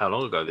how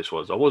long ago this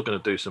was. I was gonna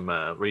do some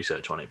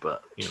research on it,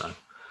 but you know.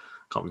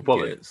 Can't be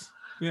bothered.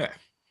 Yeah.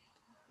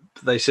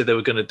 They said they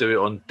were going to do it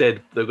on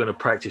dead. They were going to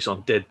practice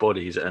on dead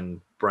bodies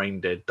and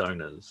brain dead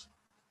donors.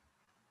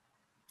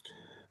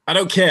 I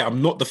don't care.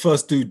 I'm not the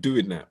first dude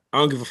doing that. I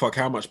don't give a fuck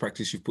how much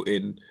practice you've put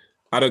in.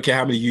 I don't care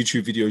how many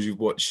YouTube videos you've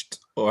watched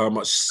or how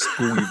much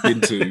school you've been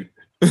to.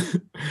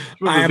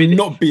 I am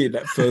not being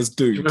that first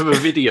dude. Remember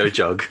Video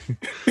Jug?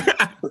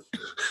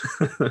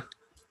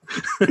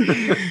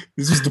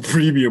 This was the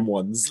premium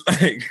ones.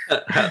 Like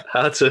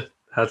how to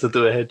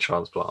do a head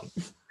transplant.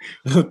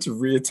 How to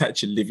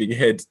reattach a living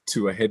head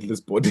to a headless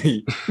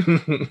body.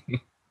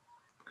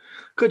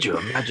 Could you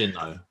imagine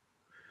though?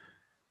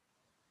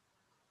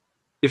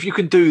 If you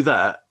can do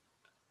that,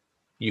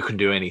 you can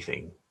do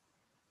anything.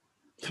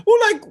 Well,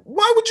 like,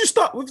 why would you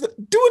start with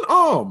do an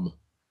arm?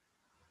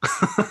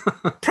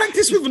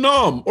 Practice with an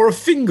arm or a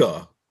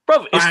finger.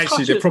 Bro,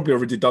 actually, they've probably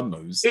already done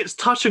those. It's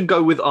touch and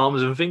go with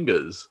arms and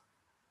fingers.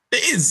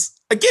 It is.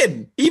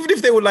 Again, even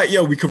if they were like,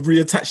 yo, we could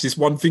reattach this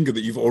one finger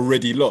that you've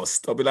already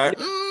lost, I'll be like,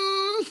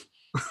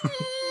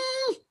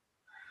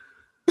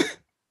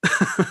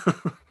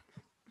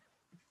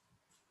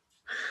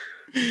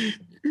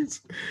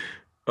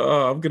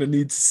 I'm gonna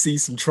need to see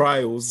some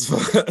trials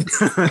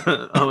first.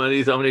 I'm gonna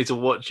need to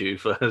watch you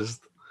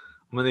first.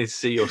 I'm gonna need to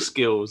see your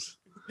skills.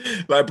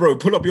 Like, bro,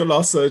 pull up your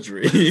last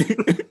surgery.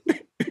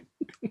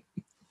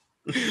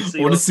 I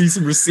want to see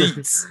some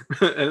receipts.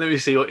 And let me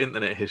see your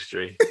internet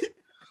history.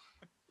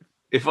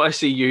 If I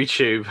see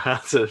YouTube how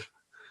to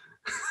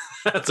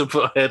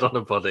put a head on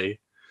a body,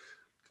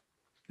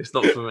 it's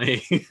not for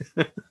me.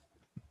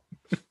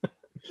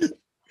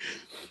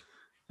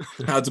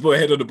 How to put a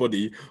head on a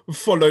body,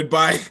 followed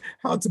by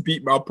how to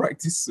beat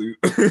malpractice suit.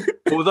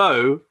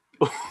 Although,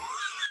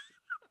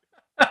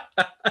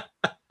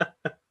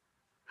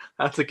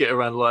 how to get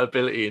around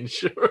liability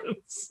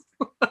insurance.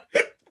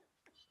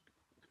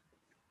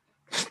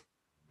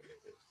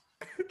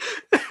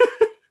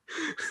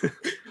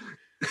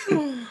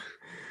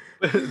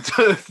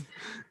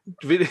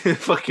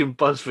 Fucking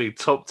BuzzFeed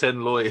top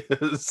 10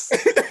 lawyers.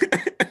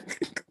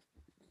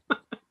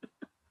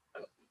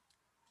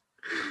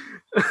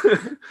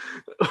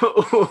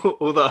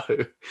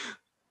 Although,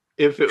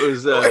 if it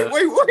was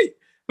wait,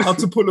 how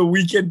to pull a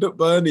weekend at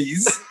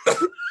Bernie's.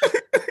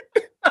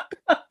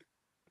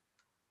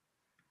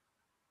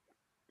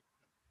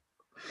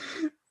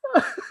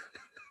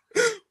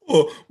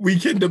 Or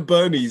weekend at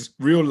Bernie's,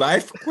 real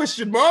life?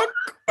 Question mark.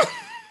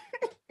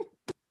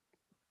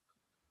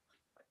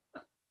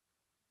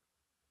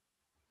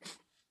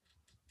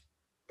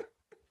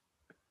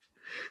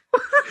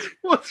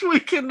 What's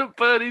Weekend at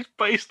Bernie's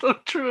based on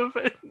true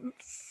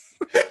events?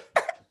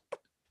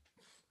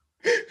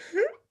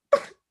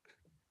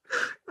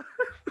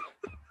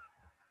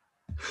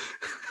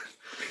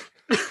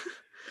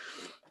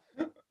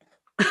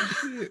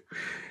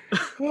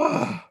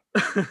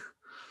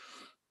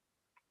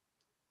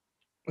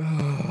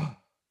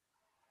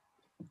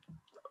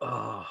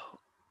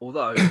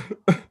 Although,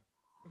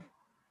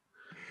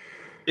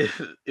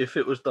 if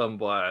it was done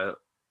by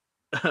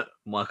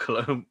Michael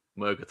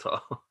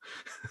O'Murgatar,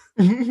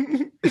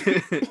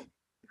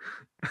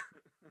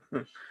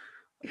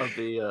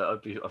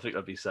 I think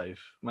I'd be safe.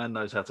 Man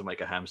knows how to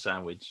make a ham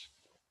sandwich.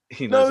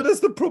 No,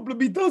 that's the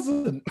problem. He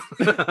doesn't.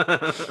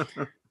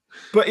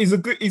 But he's a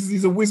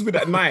whiz with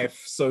that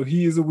knife. So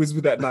he is a whiz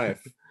with that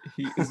knife.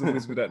 He is a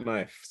whiz with that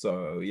knife.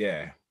 So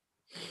yeah.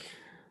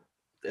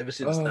 Ever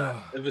since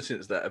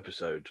that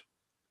episode,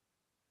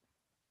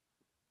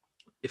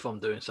 if I'm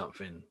doing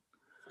something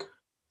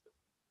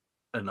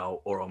and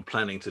I'm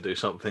planning to do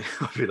something,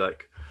 I'll be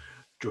like,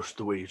 just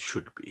the way it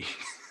should be.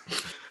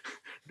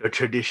 The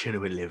tradition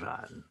we live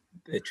on.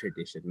 The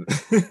tradition.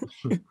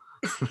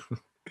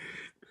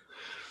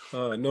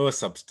 No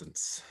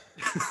substance.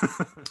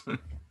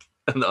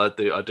 And I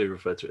do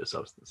refer to it as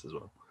substance as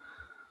well.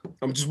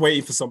 I'm just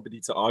waiting for somebody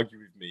to argue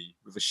with me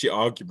with a shit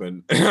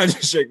argument. And I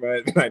just shake my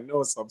head like,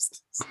 no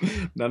substance.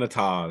 None at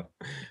all.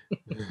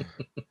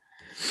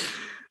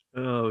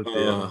 Oh,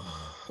 dear.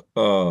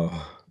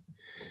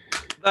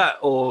 That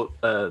or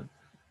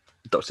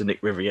Dr.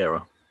 Nick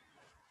Riviera.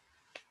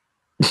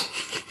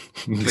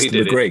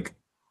 Mr. McGreg.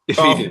 If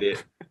he did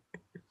it.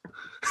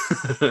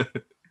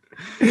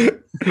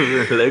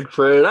 A leg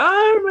for an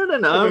arm and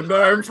an arm. An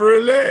arm for a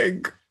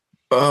leg.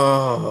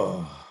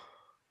 Oh.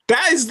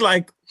 That is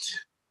like,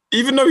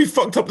 even though he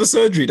fucked up the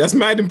surgery, that's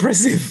mad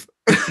impressive.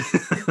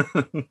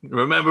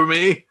 Remember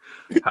me?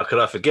 How could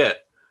I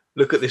forget?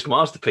 Look at this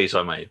masterpiece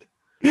I made.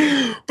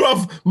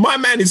 Bruv, my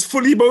man is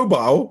fully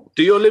mobile.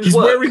 Do your limbs He's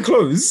work? wearing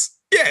clothes.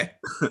 Yeah.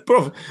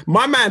 Bruv,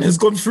 my man has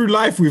gone through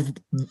life with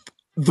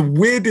the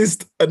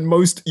weirdest and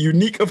most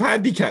unique of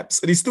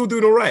handicaps, and he's still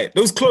doing all right.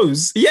 Those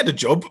clothes, he had a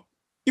job.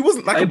 He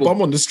wasn't like a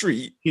bum on the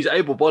street. He's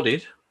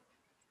able-bodied.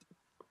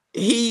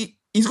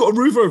 He's got a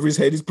roof over his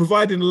head. He's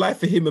providing a life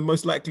for him and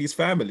most likely his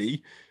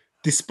family,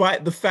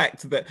 despite the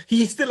fact that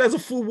he still has a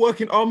full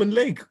working arm and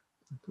leg.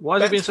 Why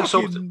is he being so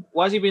salty?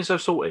 Why is he being so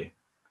salty?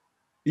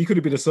 He could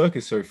have been a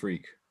circus show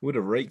freak. Would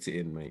have raked it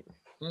in, mate.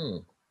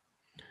 Some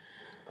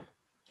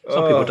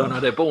people don't know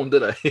they're born, do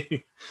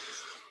they?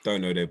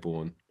 Don't know they're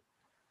born.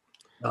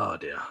 Oh,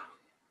 dear.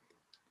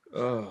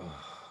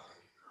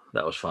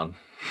 That was fun.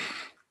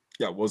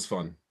 That was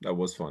fun.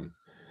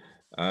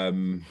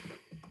 I'm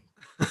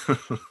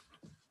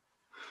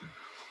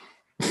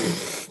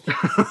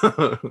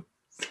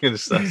going to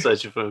start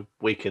searching for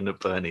Weekend at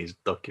Bernie's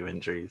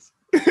documentaries.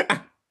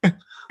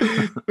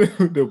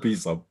 There'll be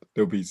some.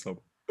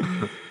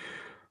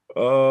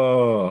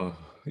 Oh,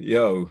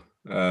 yo.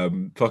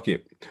 Fuck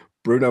it.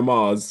 Bruno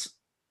Mars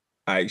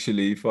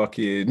actually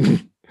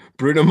fucking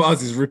Bruno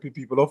Mars is ripping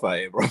people off out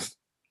here, bro.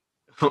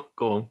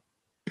 Go on.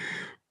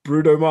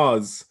 Bruno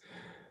Mars.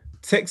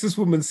 Texas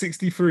woman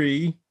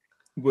 63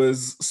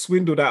 was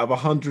swindled out of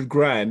 100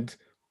 grand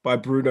by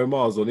Bruno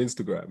Mars on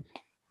Instagram.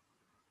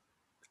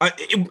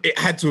 It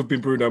had to have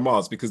been Bruno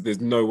Mars because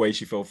there's no way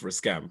she fell for a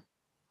scam.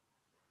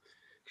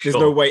 There's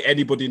no way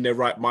anybody in their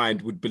right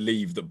mind would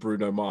believe that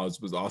Bruno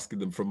Mars was asking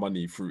them for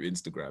money through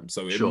Instagram.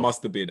 So it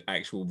must have been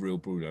actual real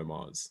Bruno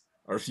Mars.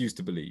 I refuse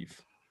to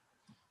believe.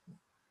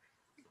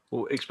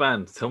 Well,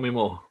 expand. Tell me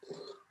more.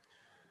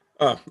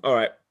 Oh, all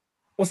right.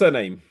 What's her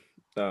name?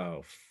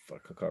 Oh,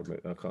 fuck. I can't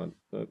remember. I can't.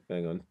 Oh,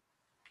 hang on.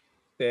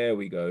 There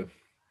we go.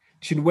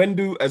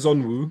 Chinwendu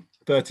Azonwu,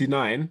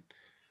 39.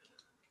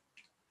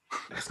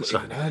 That's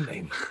not even her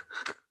name.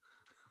 I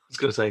was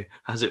going to say,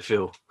 how's it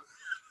feel?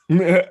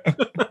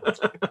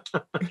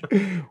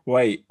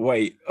 wait.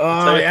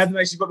 Oh, it hasn't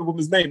actually got the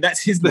woman's name.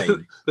 That's his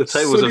name. The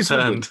tables have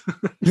turned.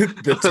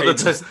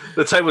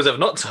 The tables have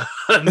not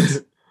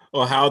turned.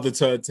 Or how the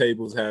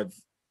turntables have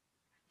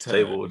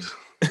turned. Tabled.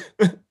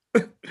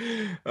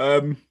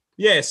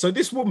 Yeah, so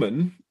this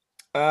woman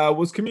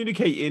was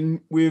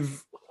communicating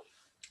with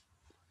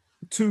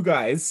two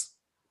guys,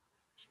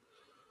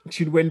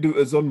 Chinwendu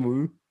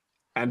Azonwu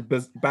and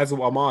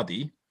Basil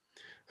Amadi,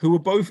 who were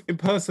both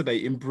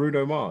impersonating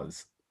Bruno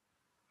Mars.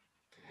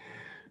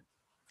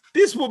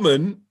 This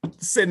woman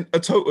sent a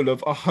total of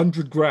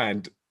 100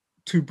 grand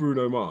to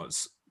Bruno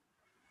Mars.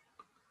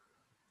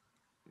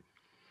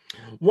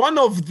 One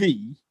of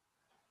the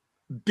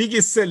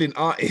biggest selling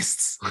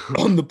artists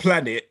on the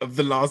planet of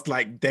the last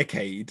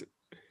decade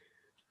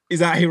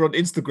is out here on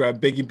Instagram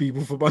begging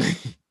people for money.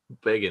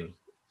 Begging.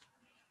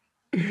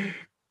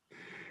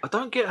 I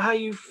don't get how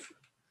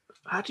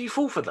do you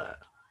fall for that?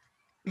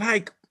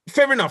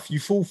 Fair enough,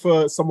 you fall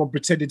for someone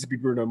pretending to be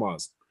Bruno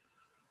Mars.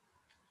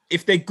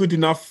 If they're good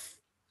enough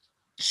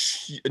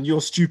and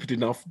you're stupid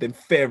enough, then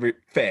fair.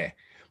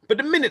 But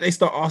the minute they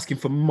start asking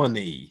for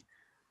money,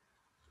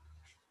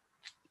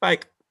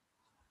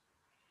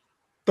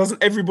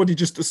 doesn't everybody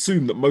just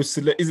assume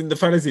that isn't the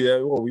fantasy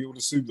that we all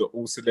assume that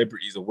all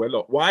celebrities are well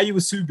off? Why are you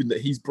assuming that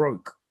he's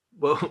broke?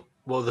 Well,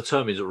 the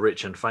term is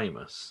rich and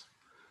famous.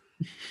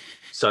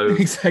 So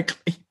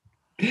exactly.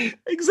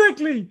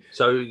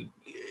 So,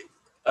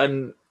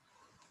 and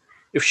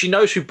if she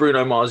knows who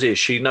Bruno Mars is,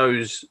 she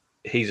knows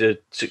he's a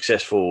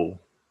successful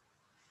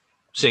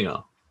singer.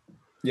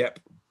 Yep.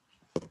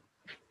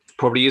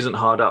 Probably isn't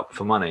hard up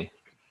for money.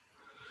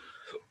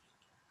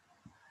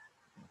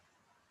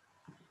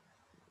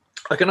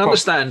 I can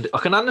understand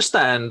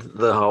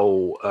the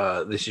whole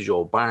this is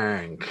your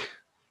bank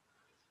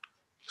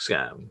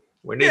scam.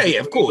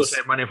 Of course.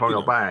 Take money from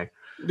your bank.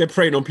 They're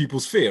preying on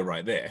people's fear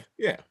right there.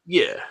 Yeah.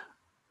 Yeah.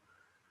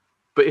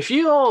 But if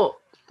you're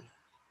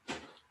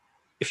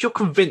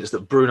convinced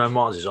that Bruno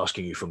Mars is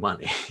asking you for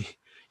money,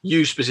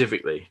 you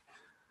specifically,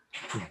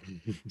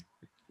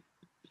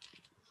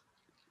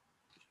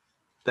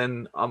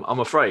 then I'm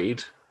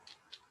afraid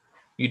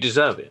you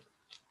deserve it.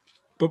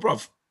 But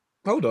bruv,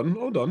 hold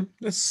on.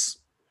 Let's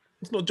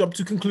not jump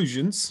to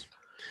conclusions.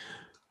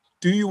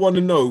 Do you want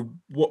to know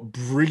what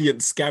brilliant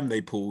scam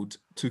they pulled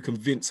to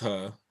convince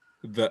her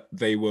that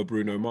they were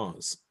Bruno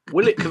Mars?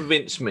 Will it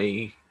convince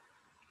me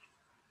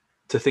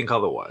to think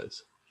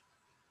otherwise?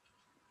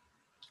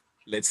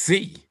 Let's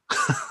see.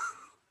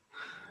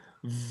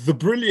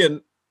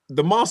 The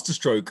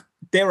masterstroke,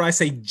 dare I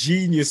say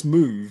genius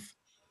move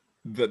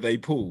that they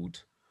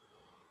pulled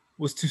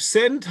was to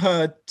send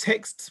her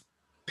text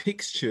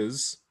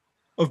pictures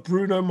of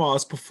Bruno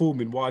Mars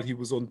performing while he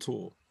was on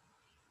tour.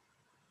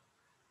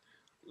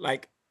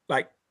 Like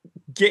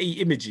Getty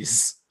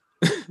Images.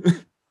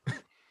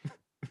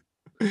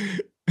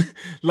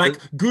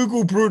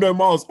 Google Bruno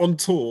Mars on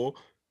tour,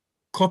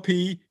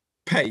 copy,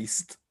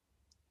 paste.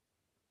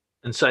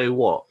 And say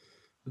what?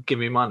 Give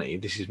me money.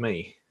 This is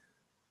me.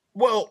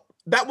 Well,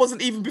 that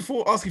wasn't even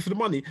before asking for the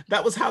money.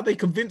 That was how they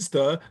convinced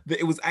her that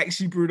it was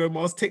actually Bruno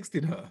Mars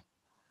texting her.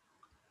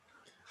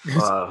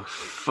 Oh,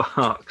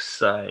 fuck's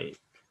sake.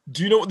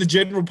 Do you know what the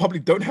general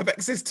public don't have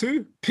access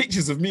to?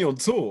 Pictures of me on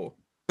tour.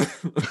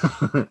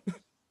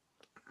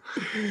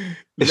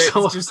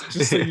 Just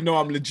so you know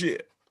I'm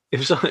legit.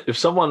 If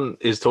someone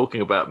is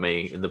talking about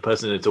me and the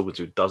person they're talking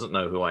to doesn't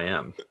know who I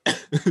am,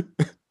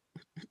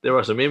 there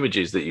are some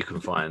images that you can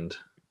find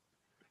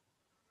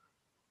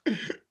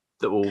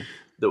that will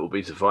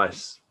be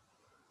suffice.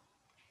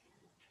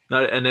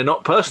 No, and they're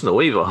not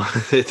personal either.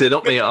 They're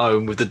not me at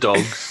home with the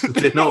dogs.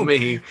 They're not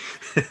me.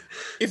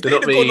 If they'd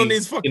have gone on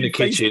his fucking in the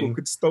kitchen Facebook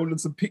and stolen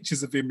some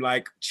pictures of him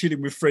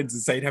chilling with friends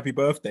and saying happy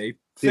birthday,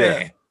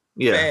 fair.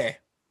 Yeah. Fair.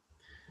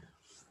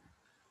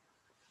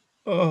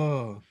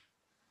 Oh,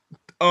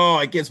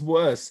 it gets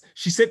worse.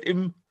 She sent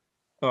him.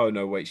 Oh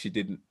no, wait, she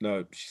didn't.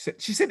 No,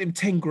 she sent him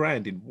 10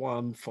 grand in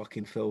one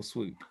fucking fell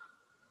swoop.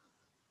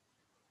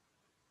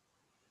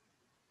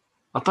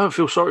 I don't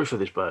feel sorry for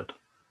this bird.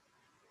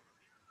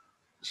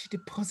 She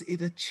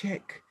deposited a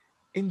check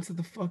into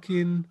the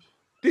fucking.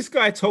 This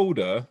guy told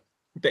her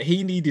that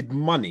he needed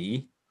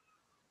money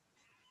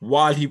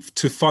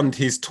to fund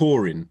his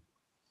touring.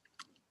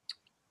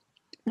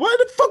 Why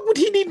the fuck would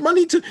he need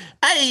money to?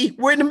 Hey,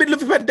 we're in the middle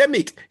of a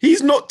pandemic.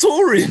 He's not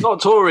touring.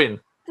 Not touring.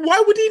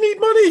 Why would he need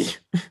money?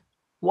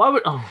 Why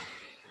would? Oh,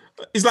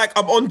 It's like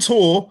I'm on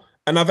tour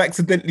and I've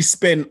accidentally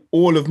spent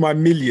all of my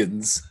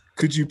millions.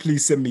 Could you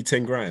please send me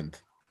 10 grand?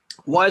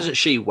 why isn't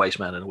she waste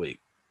man in a week?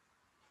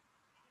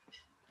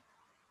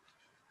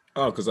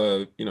 Oh, because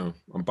I'm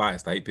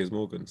biased. I hate Piers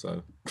Morgan,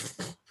 so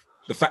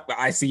the fact that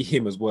I see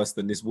him as worse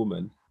than this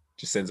woman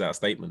just sends out a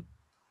statement.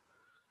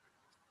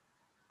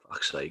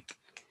 Fuck's sake.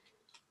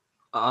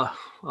 I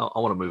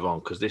want to move on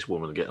because this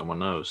woman's getting on my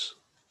nerves.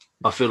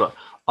 I feel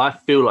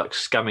like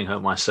scamming her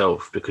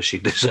myself because she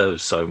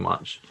deserves so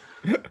much.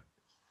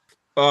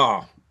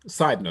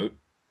 Side note.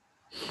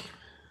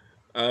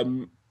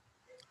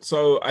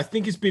 So I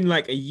think it's been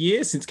like a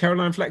year since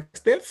Caroline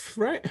Flack's death,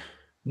 right?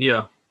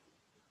 Yeah.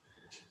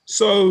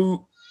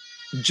 So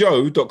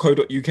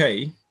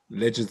Joe.co.uk,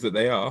 legends that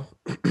they are,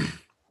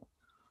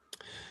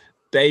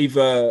 they've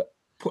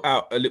put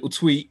out a little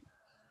tweet.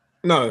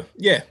 No,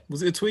 yeah,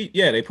 was it a tweet?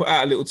 Yeah, they put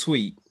out a little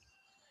tweet,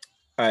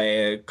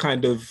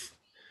 kind of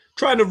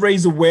trying to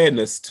raise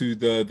awareness to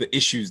the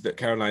issues that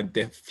Caroline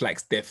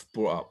Flack's death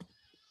brought up.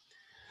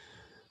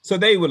 So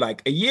they were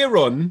like, a year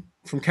on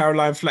from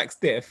Caroline Flack's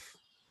death,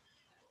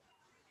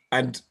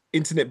 and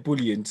internet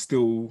bullying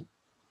still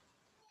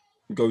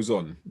goes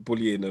on.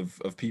 Bullying of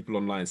people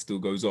online still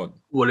goes on.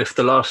 Well, if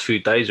the last few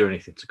days are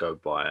anything to go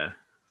by,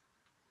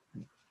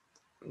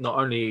 not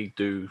only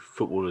do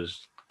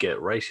footballers get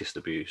racist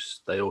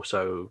abuse, they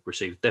also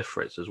receive death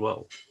threats as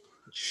well.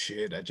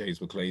 Shit, that James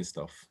McClain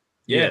stuff.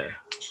 Yeah.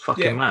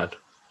 Fucking mad.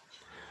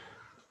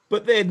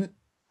 But then,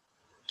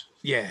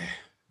 yeah,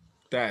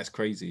 that's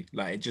crazy.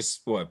 Like,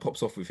 it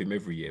pops off with him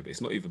every year, but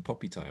it's not even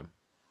poppy time.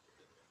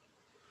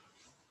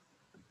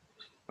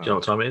 Do you know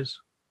what time it is?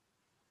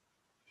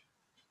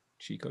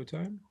 Chico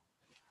time?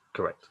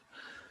 Correct.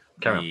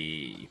 Carry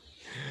on.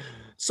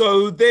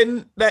 So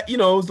then that,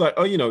 I was like,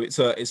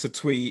 it's a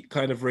tweet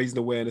kind of raising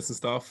awareness and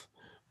stuff.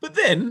 But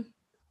then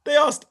they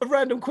asked a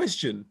random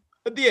question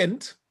at the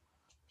end.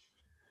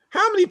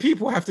 How many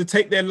people have to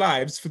take their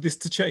lives for this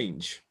to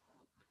change?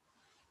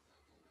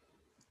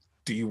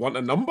 Do you want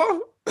a number?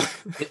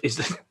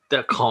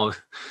 That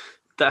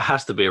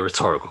has to be a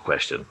rhetorical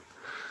question.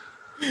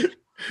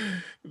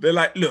 They're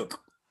like, look.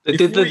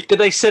 Did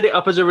they set it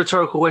up as a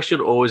rhetorical question,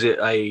 or was it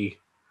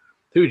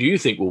who do you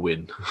think will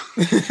win?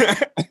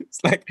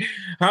 It's like,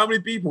 how many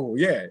people?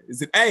 Yeah.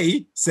 Is it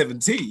A,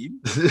 17,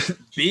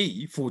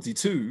 B,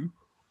 42,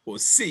 or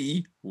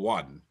C,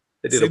 1?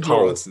 They did a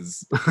poll.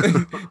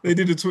 They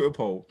did a Twitter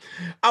poll.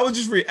 I was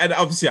just reading, and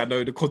obviously I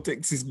know the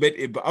context is meant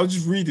in, but I was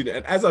just reading it.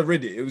 And as I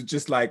read it, it was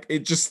just like,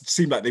 it just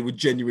seemed like they were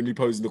genuinely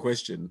posing the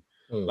question.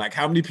 Like,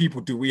 how many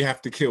people do we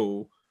have to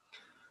kill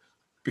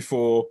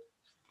before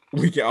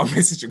we get our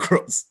message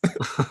across?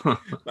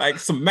 Like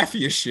some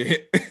mafia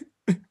shit.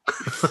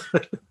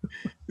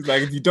 It's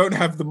like, if you don't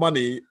have the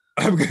money,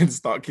 I'm going to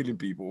start killing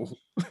people.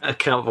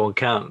 Count on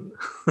count.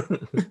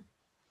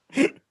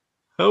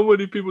 How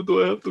many people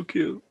do I have to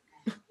kill?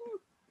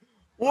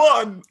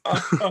 1,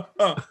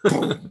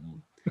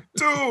 boom.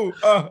 2,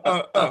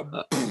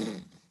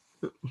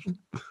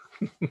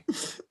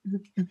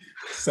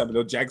 Samuel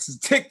L. Jackson's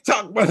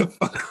TikTok,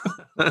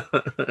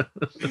 motherfucker.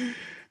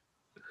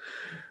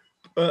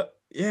 But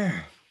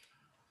yeah,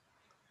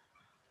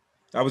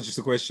 that was just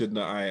a question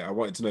that I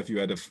wanted to know if you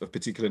had a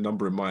particular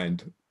number in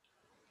mind.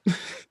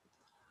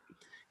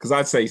 Because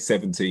I'd say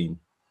 17.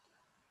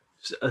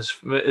 As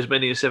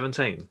many as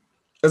 17?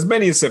 As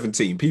many as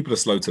 17. People are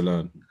slow to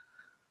learn.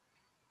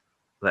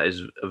 That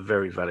is a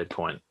very valid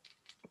point.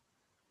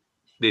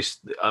 We've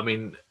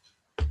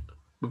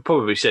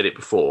probably said it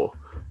before,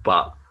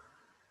 but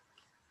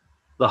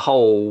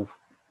all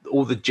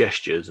the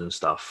gestures and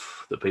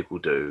stuff that people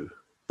do,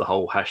 the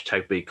whole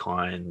hashtag Be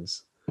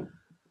Kinds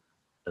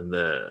and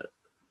the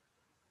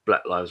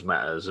Black Lives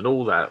Matters and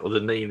all that, or the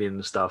kneeling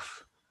and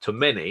stuff, to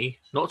many,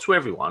 not to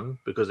everyone,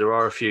 because there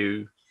are a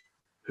few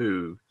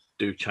who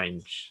do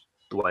change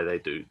the way they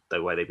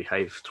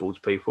behave towards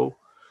people.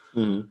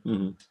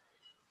 Mm-hmm.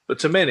 But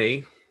to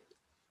many,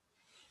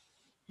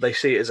 they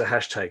see it as a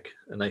hashtag,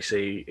 and they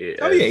see it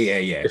as,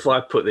 yeah. if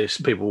I put this,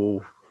 people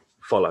will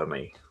follow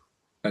me.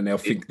 And they'll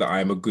think that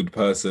I'm a good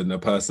person, a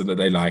person that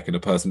they like, and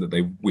a person that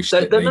they wish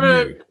they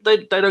knew.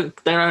 They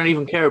don't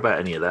even care about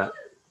any of that.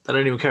 They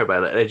don't even care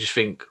about it. They just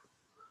think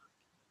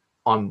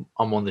I'm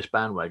on this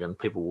bandwagon.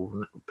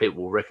 People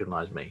will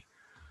recognize me.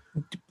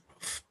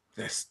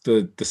 That's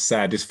the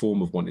saddest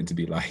form of wanting to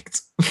be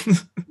liked.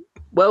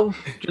 Well,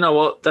 you know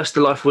what? That's the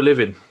life we're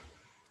living.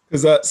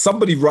 Because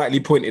somebody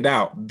rightly pointed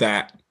out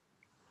that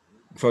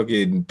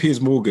fucking Piers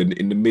Morgan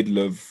in the middle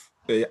of,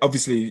 in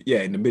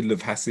the middle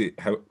of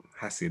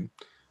harassing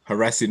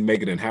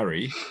Meghan and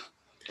Harry.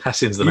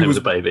 Hassan's the name of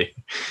the baby.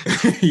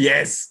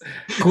 Yes.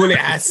 Call it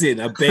Hassan.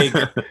 I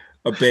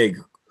beg.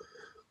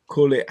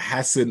 Call it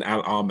Hassan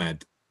Al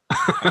Ahmad.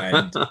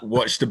 And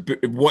watch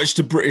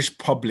the British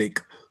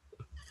public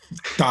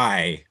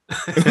die.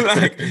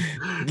 Like,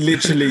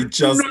 literally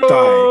just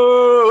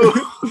die.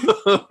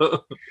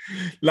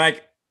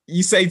 Like,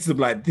 you say to them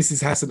like, "This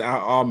is Hassan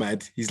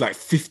Ahmad. He's like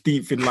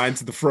 15th in line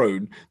to the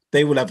throne."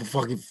 They will have a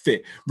fucking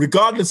fit,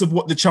 regardless of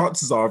what the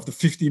chances are of the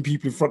 15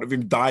 people in front of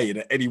him dying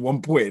at any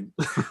one point.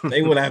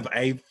 They will have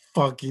a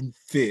fucking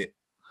fit.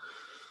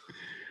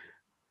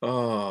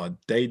 Oh,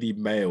 Daily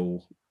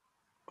Mail.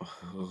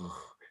 Oh.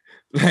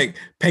 Like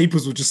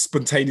papers will just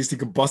spontaneously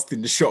combust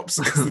in the shops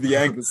because of the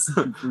anger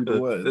through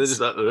the words. They're just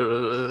like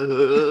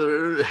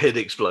head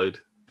explode.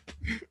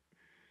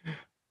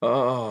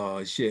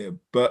 Oh shit!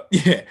 But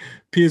yeah,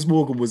 Piers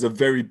Morgan was a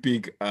very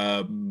big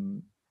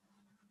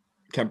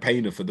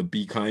campaigner for the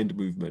Be Kind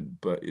movement.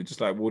 But you're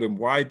just like, well, then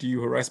why do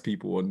you harass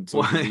people on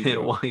social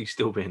media? Why are you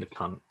still being a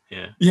cunt?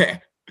 Yeah.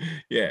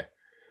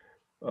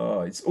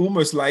 It's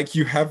almost like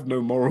you have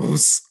no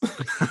morals.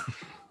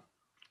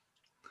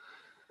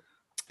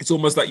 It's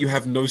almost like you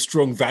have no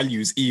strong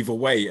values either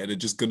way, and are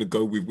just going to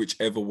go with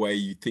whichever way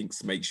you think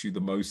makes you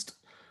the most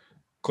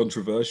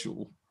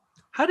controversial.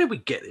 How did we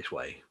get this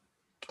way?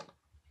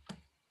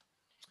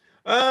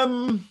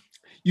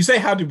 You say,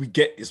 how did we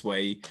get this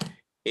way?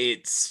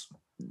 It's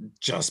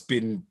just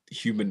been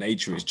human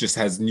nature. It just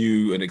has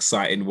new and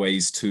exciting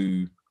ways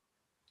to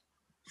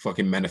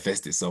fucking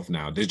manifest itself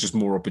now. There's just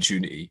more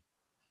opportunity.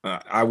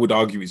 I would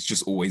argue it's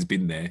just always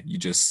been there. You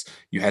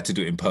had to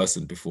do it in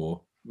person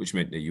before, which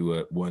meant that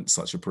you weren't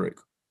such a prick.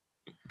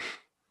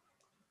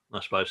 I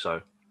suppose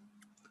so.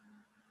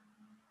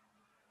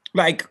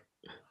 Like,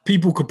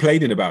 people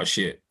complaining about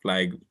shit.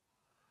 Like,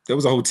 there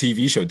was a whole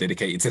TV show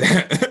dedicated to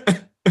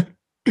that.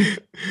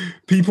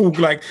 People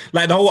like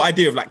the whole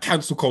idea of like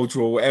cancel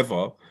culture or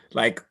whatever.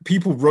 Like,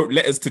 people wrote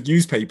letters to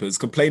newspapers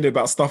complaining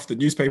about stuff the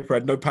newspaper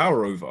had no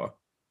power over.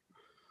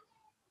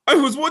 I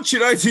was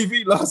watching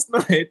ITV last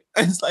night,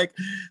 and it's like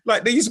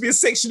there used to be a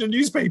section of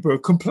newspaper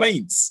of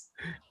complaints,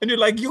 and you're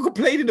like, you're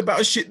complaining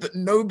about shit that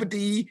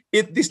nobody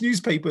in this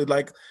newspaper.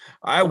 Like,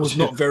 I was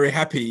not very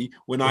happy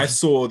when I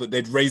saw that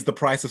they'd raised the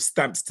price of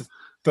stamps to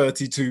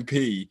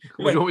 32p.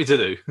 What do you want me to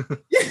do?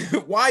 Yeah,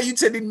 why are you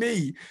telling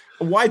me?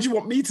 Why do you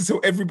want me to tell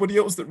everybody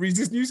else that reads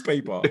this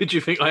newspaper? Who do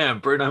you think I am,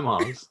 Bruno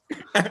Mars?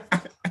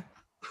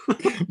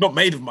 Not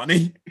made of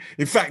money.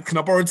 In fact, can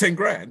I borrow 10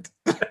 grand?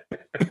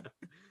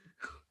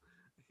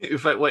 In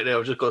fact, wait there.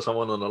 I've just got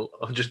someone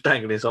I'm just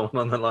dangling someone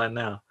on the line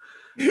now.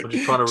 I'm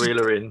just trying to reel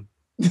her in.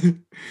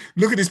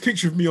 Look at this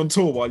picture of me on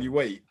tour while you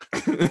wait.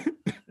 Look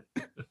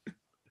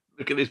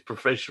at this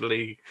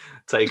professionally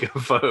taken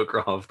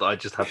photograph that I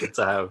just happen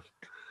to have.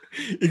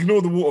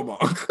 Ignore the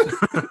watermark.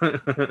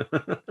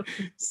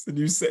 It's the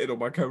new setting on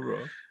my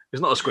camera.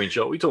 It's not a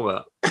screenshot. What are you talking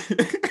about?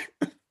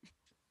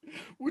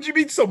 What do you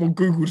mean someone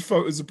Googled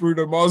photos of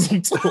Bruno Mars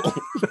on tour?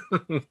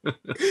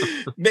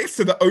 Next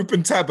to the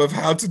open tab of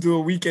how to do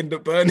a weekend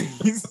at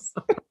Bernie's.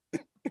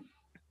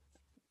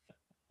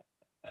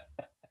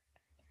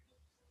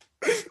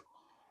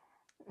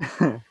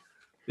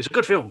 It's a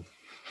good film.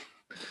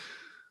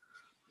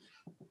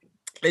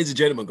 Ladies and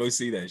gentlemen, go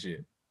see that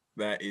shit.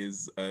 That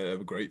is a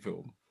great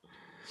film.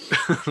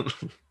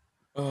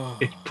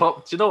 It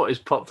popped. You know what? It's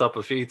popped up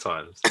a few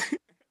times.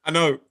 I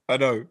know.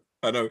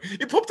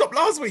 It popped up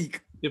last week.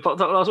 It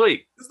popped up last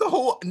week. It's the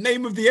whole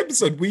name of the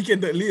episode.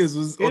 Weekend at Leah's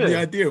was on the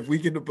idea of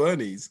Weekend at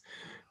Bernie's.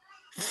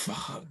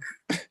 Fuck.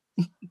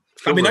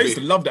 I used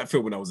to love that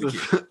film when I was a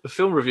kid. The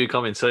film review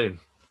coming soon.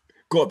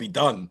 Gotta be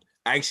done.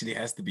 Actually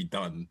has to be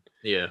done.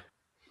 Yeah.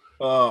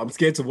 I'm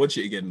scared to watch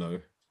it again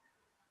though.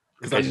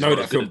 Because I know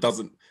that film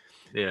doesn't.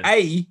 Yeah.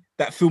 A,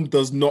 that film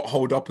does not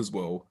hold up as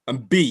well.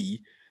 And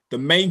B, the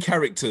main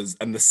characters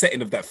and the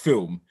setting of that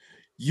film,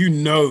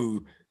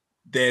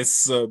 there's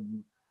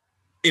some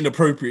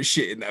inappropriate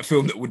shit in that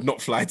film that would not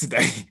fly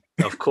today.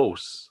 Of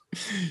course.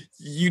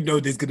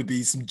 There's going to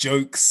be some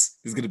jokes,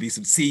 there's going to be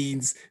some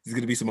scenes, there's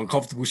going to be some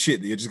uncomfortable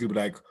shit that you're just going to be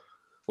like,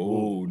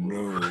 oh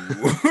no.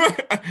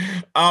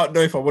 I don't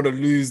know if I want to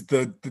lose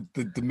the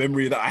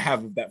memory that I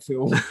have of that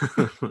film.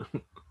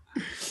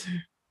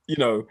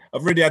 I've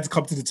already had to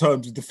come to the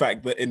terms with the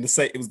fact that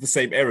it was the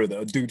same era that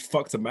a dude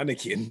fucked a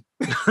mannequin.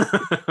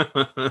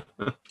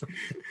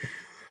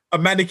 A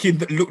mannequin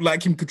that looked like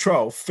Kim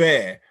Cattrall,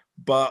 fair,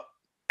 but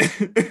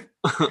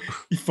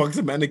he fucked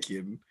a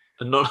mannequin.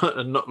 And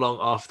not long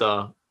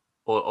after,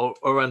 or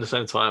around the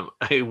same time,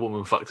 a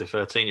woman fucked a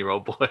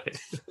 13-year-old boy.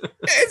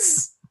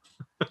 Yes.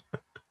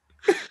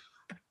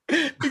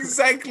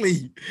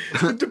 Exactly.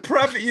 The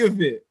depravity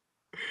of it.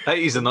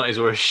 80s and 90s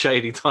were a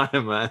shady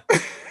time, man.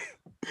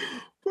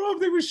 Bro,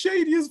 they were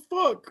shady as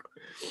fuck.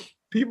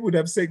 People would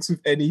have sex with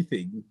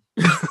anything,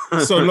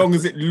 so long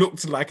as it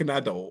looked like an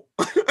adult.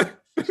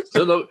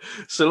 so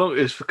long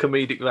as for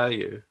comedic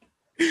value.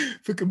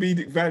 For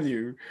comedic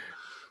value.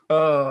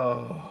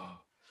 Oh,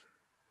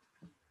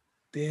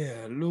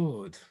 dear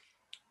Lord.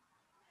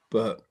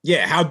 But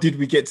yeah, how did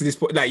we get to this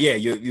point? Like, yeah,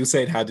 you're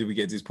saying, how did we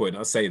get to this point?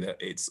 I'll say that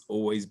it's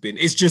always been,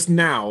 it's just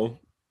now,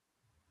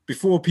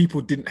 before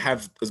people didn't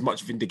have as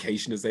much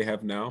vindication as they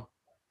have now.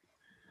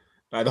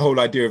 Like, the whole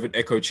idea of an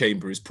echo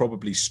chamber is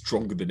probably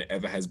stronger than it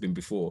ever has been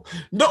before.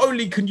 Not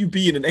only can you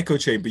be in an echo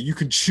chamber, you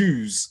can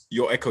choose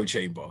your echo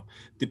chamber.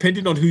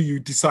 Depending on who you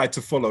decide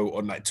to follow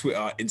on like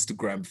Twitter,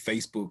 Instagram,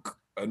 Facebook,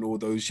 and all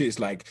those shits.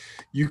 Like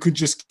you could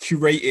just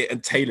curate it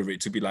and tailor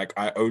it to be like,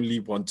 I only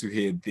want to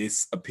hear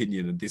this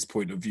opinion and this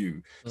point of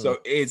view. So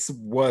it's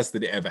worse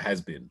than it ever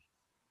has been.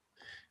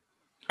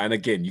 And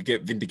again, you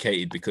get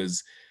vindicated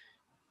because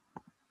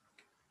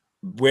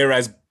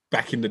whereas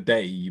back in the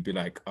day, you'd be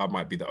like, I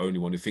might be the only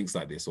one who thinks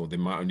like this, or there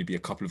might only be a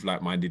couple of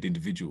like-minded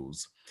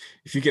individuals.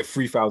 If you get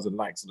 3,000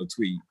 likes on a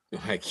tweet,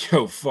 you're like,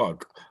 yo,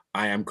 fuck,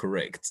 I am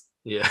correct.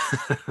 Yeah.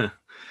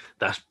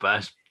 that's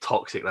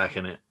toxic, like,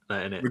 isn't it?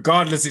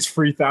 Regardless, it's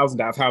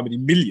 3,000 out of how many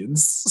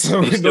millions.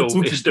 So it's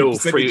still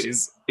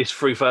percentages. It's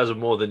 3,000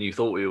 more than you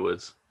thought it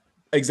was.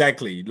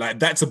 Exactly. Like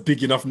that's a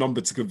big enough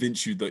number to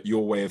convince you that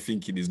your way of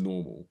thinking is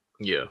normal.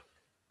 Yeah.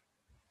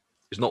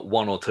 It's not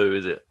one or two,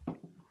 is it?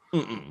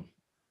 Mm-mm.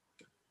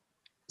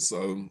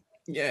 So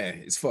yeah,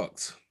 it's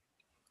fucked.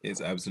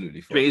 It's absolutely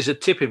fucked. I mean, it's a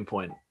tipping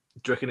point.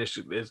 Do you reckon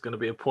there's going to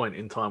be a point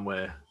in time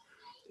where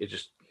it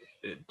just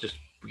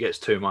gets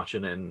too much,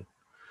 and then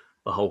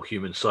the whole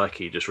human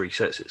psyche just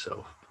resets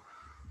itself?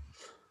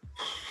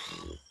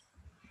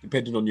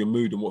 Depending on your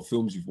mood and what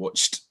films you've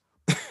watched.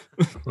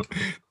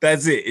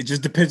 That's it. It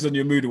just depends on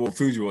your mood and what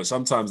films you watch.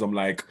 Sometimes I'm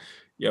like,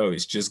 yo,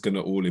 it's just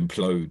gonna all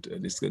implode,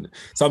 and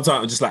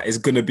sometimes I'm just like, it's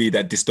gonna be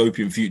that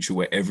dystopian future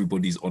where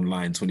everybody's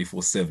online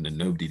 24/7 and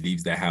nobody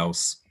leaves their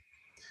house.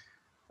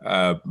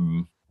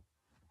 And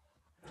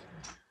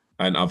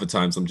other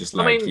times I'm just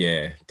like,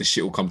 yeah, the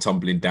shit will come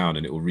tumbling down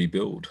and it will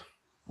rebuild.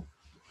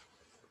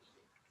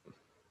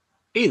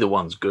 Either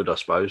one's good, I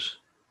suppose.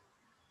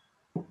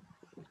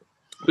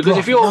 Because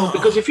if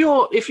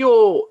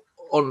you're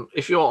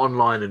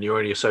online and you're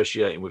only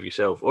associating with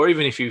yourself, or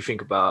even if you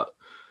think about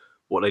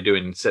what they do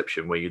in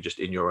Inception, where you're just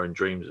in your own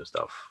dreams and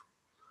stuff,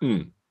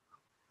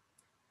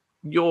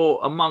 you're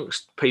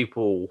amongst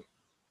people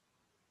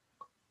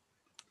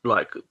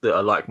like that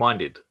are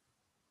like-minded,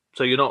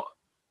 so you're not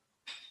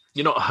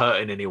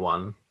hurting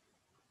anyone.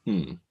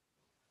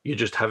 You're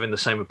just having the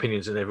same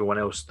opinions as everyone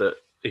else that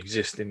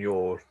exist in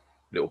your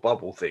little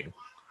bubble thing.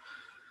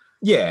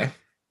 Yeah.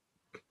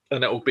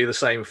 And that will be the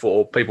same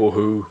for people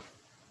who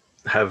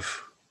have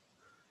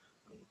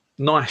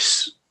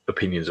nice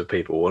opinions of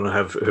people and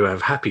who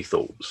have happy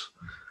thoughts.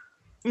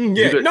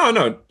 Yeah,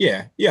 no,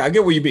 yeah, I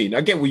get what you mean.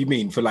 I get what you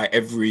mean. For like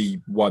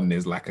everyone,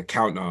 there's like a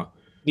counter.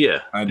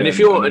 Yeah, and if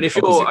your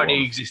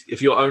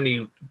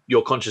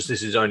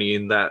consciousness is only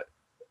in that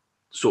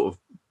sort of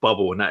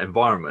bubble, in that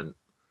environment,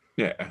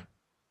 yeah,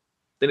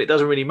 then it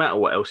doesn't really matter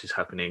what else is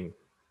happening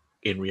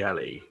in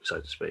reality, so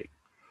to speak.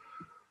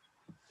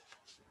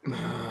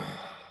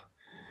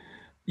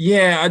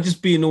 Yeah, I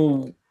just being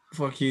all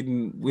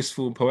fucking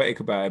wistful and poetic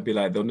about it. Be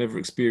like, they'll never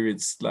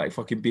experience like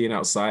fucking being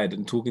outside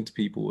and talking to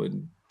people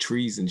and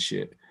trees and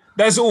shit.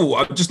 That's all.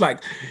 I'm just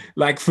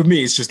like for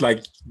me, it's just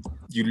like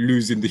you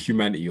losing the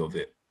humanity of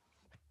it,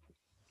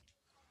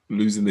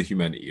 losing the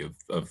humanity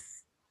of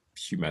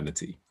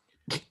humanity.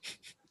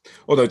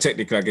 Although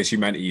technically, I guess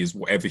humanity is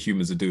whatever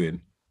humans are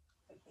doing.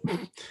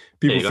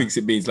 People think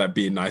it means like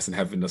being nice and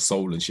having a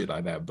soul and shit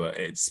like that, but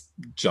it's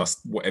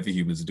just whatever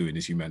humans are doing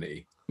is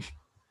humanity.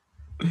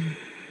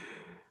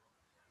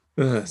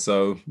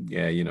 So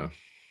yeah, you know.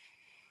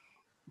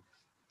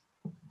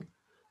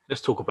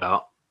 Let's talk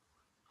about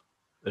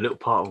a little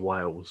part of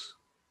Wales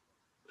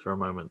for a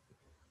moment.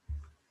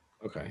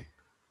 Okay.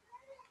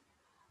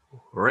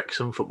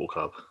 Wrexham Football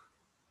Club.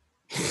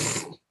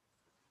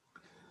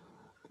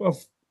 Well,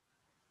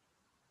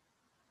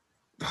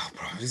 oh,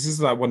 bro, this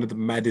is like one of the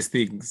maddest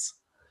things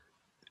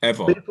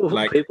ever.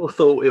 People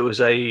thought it was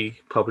a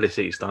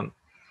publicity stunt.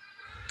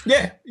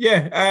 Yeah.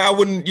 I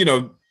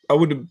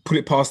wouldn't put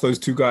it past those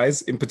two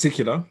guys in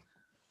particular.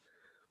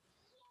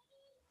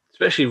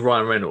 Especially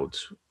Ryan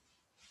Reynolds.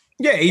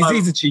 Yeah,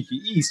 he's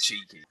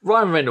cheeky.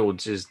 Ryan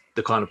Reynolds is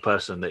the kind of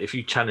person that if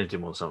you challenge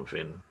him on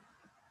something,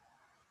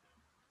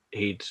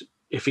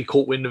 if he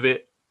caught wind of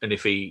it and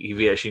if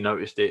he actually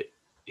noticed it,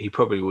 he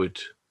probably would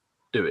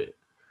do it.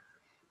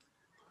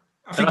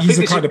 I think he's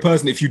the kind of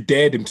person, if you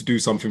dared him to do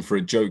something for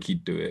a joke,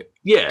 he'd do it.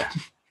 Yeah.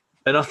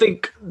 And I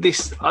think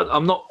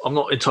I'm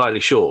not entirely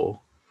sure,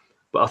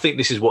 but I think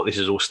this is what this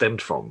has all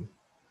stemmed from.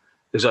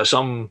 There's like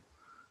some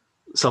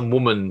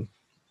woman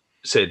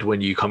said,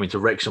 when you come into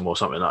Wrexham or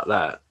something like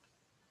that,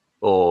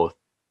 or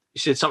he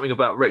said something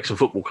about Wrexham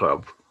Football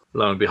Club.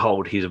 Lo and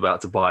behold, he's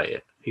about to buy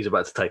it. He's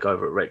about to take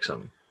over at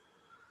Wrexham.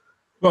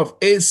 Well,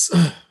 it's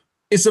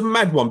a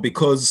mad one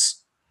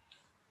because,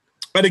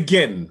 and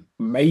again,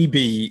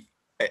 maybe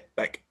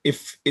like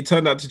if it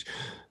turned out to,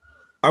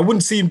 I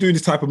wouldn't see him doing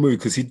this type of move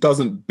because he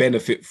doesn't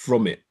benefit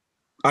from it.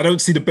 I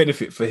don't see the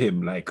benefit for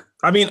him. Like,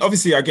 I mean,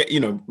 obviously I get,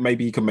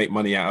 maybe he can make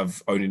money out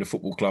of owning a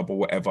football club or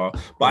whatever,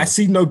 but I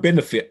see no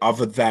benefit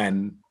other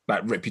than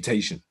like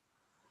reputation.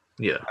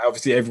 Yeah.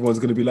 Obviously everyone's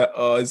going to be like,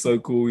 oh, it's so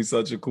cool. He's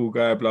such a cool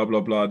guy, blah,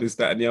 blah, blah, this,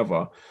 that, and the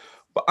other.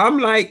 But I'm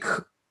like,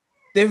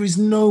 there is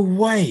no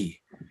way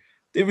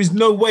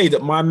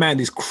that my man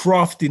is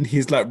crafting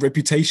his like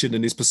reputation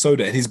and his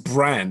persona and his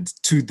brand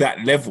to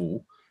that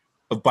level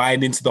of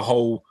buying into the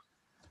whole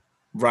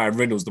Ryan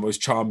Reynolds, the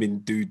most charming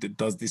dude that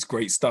does this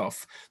great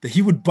stuff, that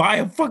he would buy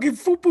a fucking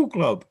football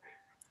club.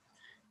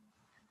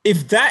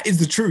 if that is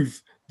the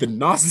truth, the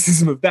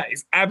narcissism of that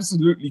is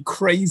absolutely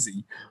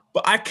crazy.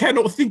 But I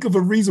cannot think of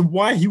a reason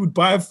why he would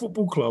buy a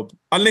football club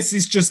unless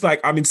it's just like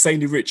I'm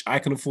insanely rich, I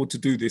can afford to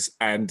do this,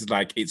 and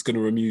like it's going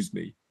to amuse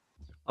me.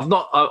 I've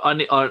not.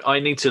 I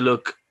need to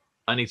look.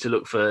 I need to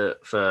look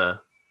for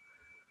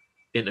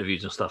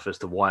interviews and stuff as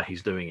to why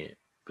he's doing it.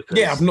 Because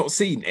Yeah, I've not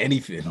seen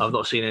anything. I've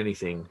not seen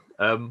anything.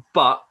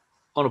 But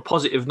on a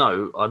positive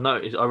note, I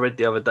read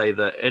the other day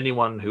that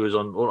anyone who was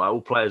on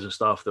all players and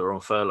staff that were on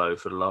furlough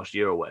for the last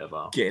year or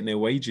whatever, Getting their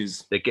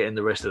wages. they're getting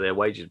the rest of their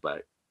wages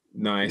back.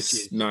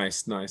 Nice.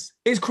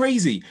 It's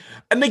crazy.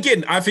 And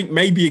again, I think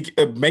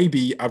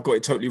maybe I've got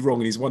it totally wrong,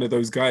 and he's one of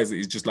those guys that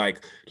is just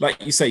like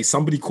you say,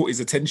 somebody caught his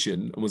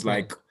attention and was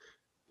like,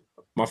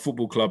 "My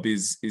football club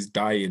is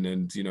dying,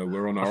 and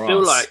we're on our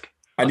ass."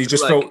 And he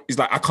just felt he's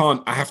like,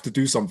 I have to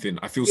do something.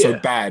 I feel so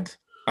bad.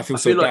 I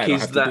feel like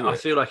I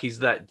feel like he's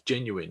that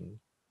genuine.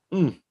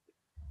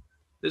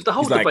 There's the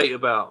whole debate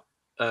about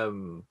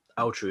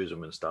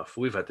altruism and stuff.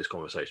 We've had this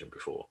conversation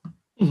before.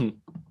 Mm-hmm.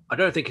 I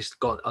don't think it's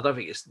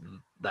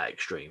that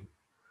extreme,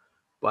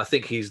 but I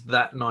think he's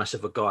that nice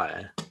of a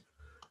guy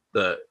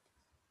that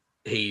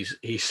he's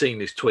seen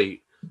this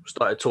tweet,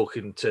 started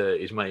talking to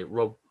his mate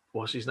Rob.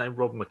 What's his name?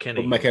 Rob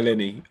McKenney.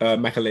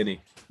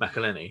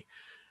 McElhenney.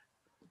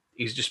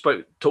 He's just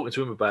talking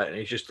to him about it, and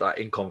he's just like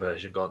in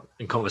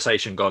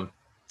conversation gone.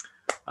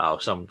 Oh,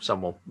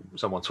 someone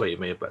tweeted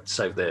me about to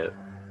save their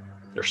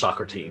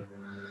soccer team,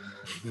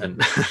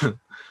 and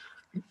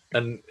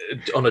and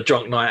on a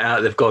drunk night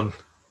out they've gone,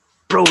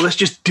 bro, let's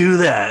just do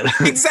that.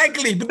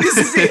 Exactly, but this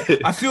is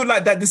it. I feel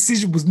like that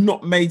decision was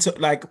not made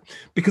to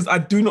because I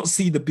do not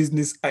see the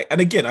business.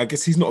 And again, I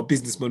guess he's not a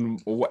businessman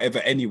or whatever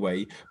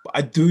anyway. But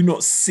I do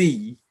not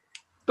see.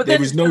 But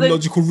there is no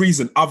logical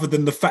reason other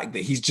than the fact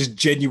that he's just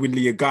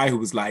genuinely a guy who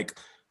was like,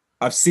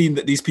 I've seen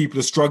that these people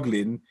are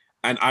struggling,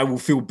 and I will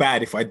feel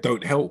bad if I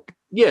don't help.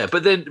 Yeah,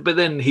 but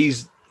then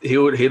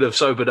he'll have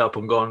sobered up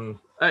and gone,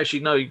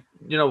 actually, no, you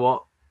know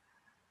what?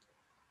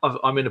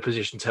 I'm in a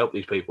position to help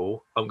these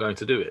people. I'm going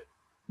to do it.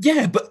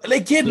 Yeah, but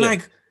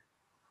again,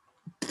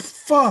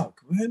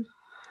 fuck, man.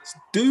 This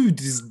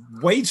dude is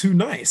way too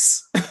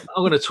nice.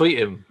 I'm going to tweet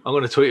him.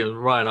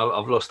 Ryan,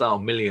 I've lost out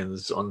on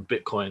millions on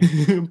Bitcoin.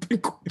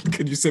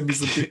 Can you send me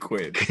some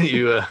Bitcoin? Can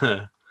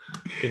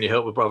you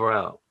help a brother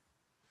out?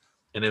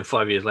 And then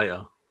 5 years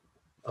later,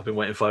 I've been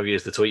waiting 5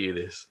 years to tweet you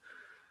this.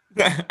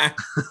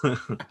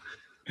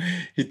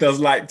 He does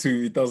like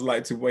to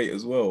wait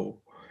as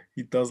well.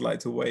 He does like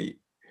to wait.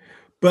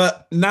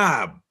 But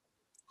nah,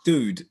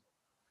 dude,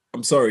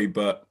 I'm sorry,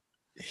 but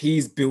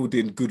he's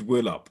building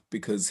goodwill up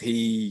because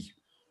he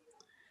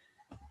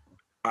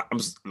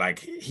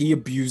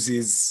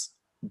abuses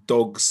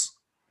dogs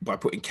by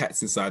putting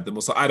cats inside them,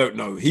 or so I don't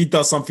know. He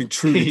does something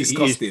truly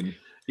disgusting.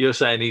 You're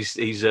saying he's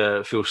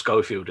Phil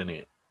Schofield in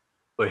it,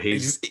 or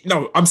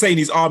I'm saying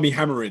he's Army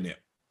Hammering it.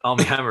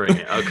 Army Hammering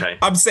it. Okay.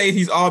 I'm saying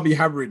he's Army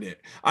Hammering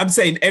it. I'm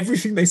saying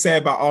everything they say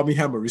about Army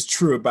Hammer is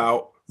true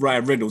about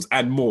Ryan Reynolds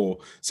and more.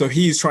 So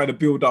he's trying to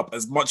build up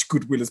as much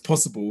goodwill as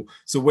possible.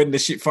 So when the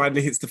shit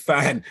finally hits the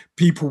fan,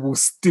 people will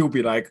still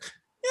be like,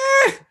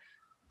 yeah,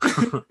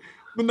 I'm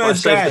a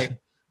nice guy.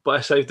 But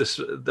I saved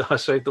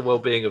the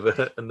well-being of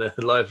and the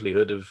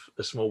livelihood of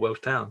a small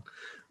Welsh town.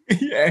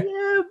 Yeah,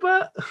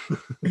 but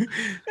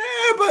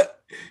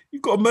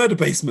you've got a murder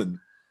basement.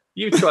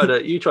 You tried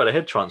a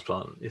head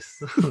transplant. You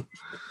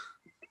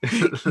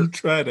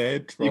tried a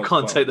head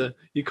transplant.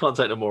 You can't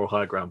take the moral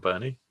high ground,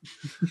 Bernie.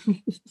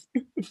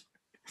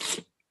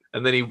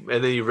 and then he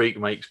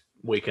makes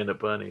Weekend at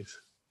Bernie's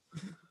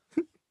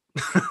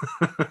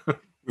with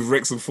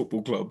Wrexham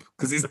Football Club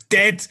because it's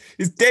dead.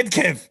 It's dead,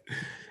 Kev.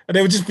 And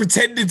they were just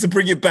pretending to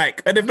bring it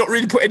back, and they've not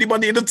really put any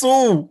money in at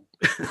all.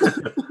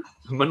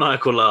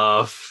 Maniacal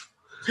laugh.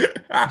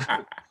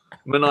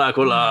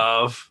 Maniacal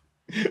laugh.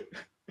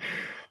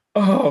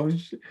 Oh,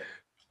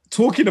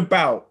 talking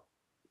about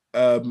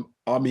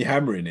Army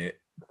Hammer in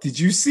it. Did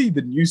you see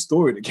the new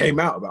story that came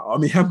out about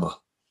Army Hammer?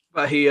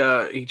 But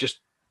he just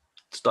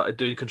started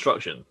doing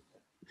construction.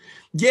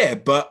 Yeah,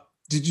 but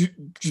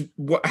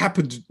what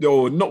happened,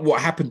 or not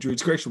what happened during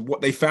construction,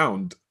 what they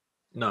found?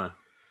 No.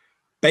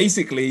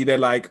 Basically, they're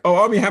like,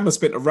 Army Hammer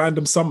spent a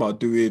random summer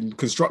doing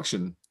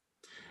construction.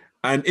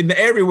 And in the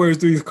area where he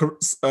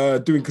was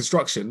doing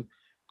construction,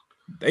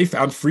 they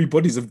found 3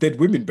 bodies of dead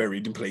women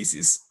buried in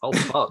places. Oh,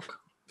 fuck.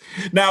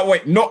 Now,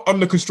 wait, not on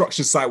the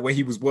construction site where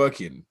he was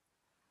working,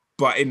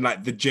 but in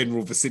like the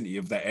general vicinity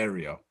of that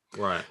area.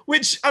 Right.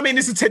 Which, I mean,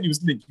 it's a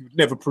tenuous link. You would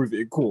never prove it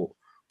in court.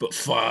 But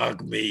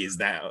fuck me, is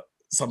that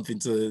something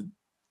to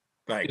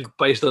like...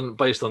 Based on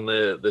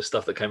the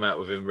stuff that came out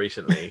with him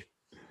recently,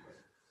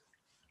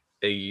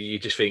 you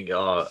just think,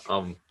 I've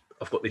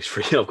got these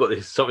 3,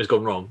 something's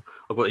gone wrong.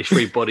 I've got these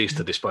 3 bodies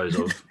to dispose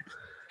of.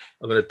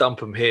 I'm going to dump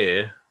them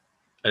here.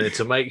 And then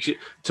to make it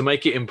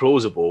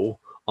implausible,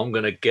 I'm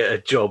going to get a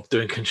job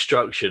doing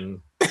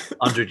construction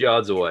 100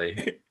 yards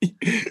away.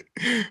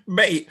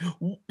 Mate,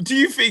 do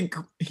you think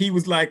he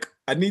was like,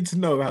 I need to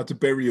know how to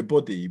bury a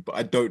body, but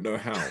I don't know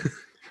how?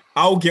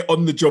 I'll get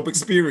on the job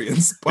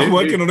experience by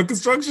working on a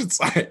construction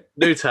site.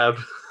 New tab.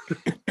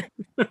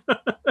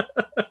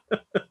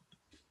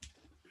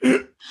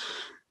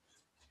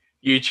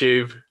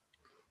 YouTube.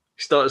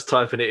 He starts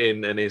typing it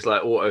in and he's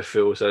like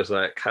autofill. So it's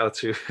like how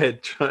to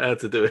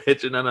do a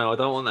hedge. No, I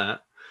don't want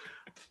that.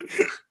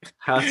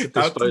 How to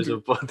dispose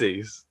of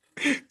bodies.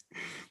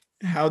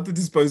 How to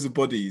dispose of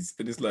bodies.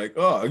 And it's like,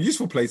 oh, a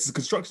useful place is a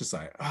construction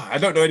site. Oh, I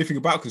don't know anything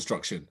about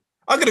construction.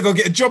 I'm going to go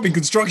get a job in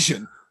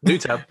construction. New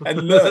tab.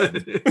 And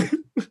learn.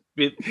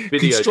 Video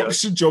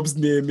construction jobs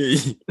near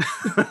me.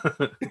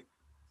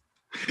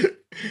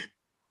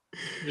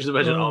 Just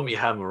imagine Army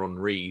Hammer on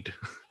Reed.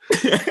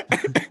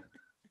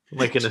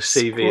 Making a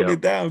CV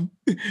up. Down.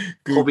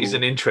 Hobbies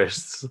and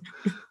interests.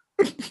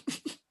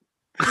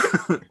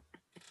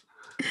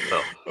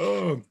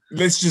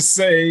 Let's just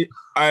say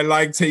I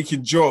like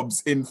taking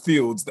jobs in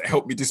fields that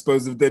help me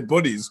dispose of dead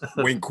bodies.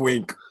 Wink,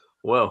 wink.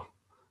 Well,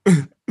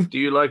 do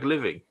you like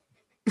living?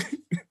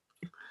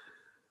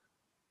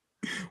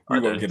 We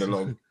won't get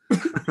along.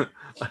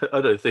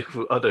 I don't think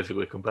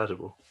we're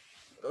compatible.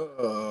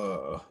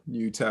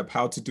 New tab.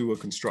 How to do a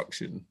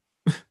construction.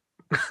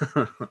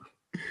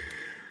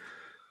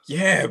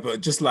 Yeah,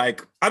 but just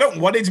like I don't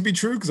want it to be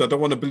true because I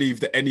don't want to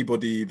believe that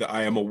anybody that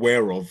I am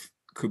aware of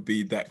could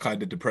be that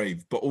kind of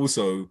depraved. But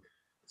also,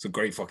 it's a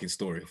great fucking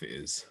story if it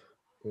is.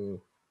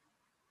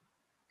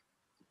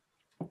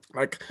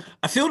 Like,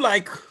 I feel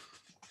like,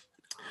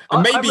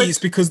 and maybe it's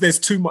because there's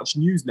too much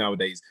news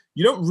nowadays.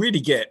 You don't really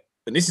get,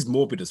 and this is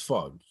morbid as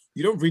fuck,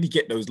 you don't really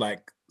get those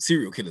like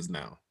serial killers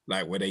now,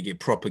 like where they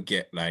get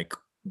like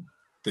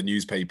the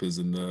newspapers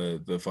and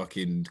the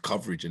fucking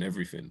coverage and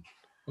everything.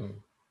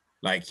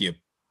 Like your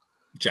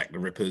Jack the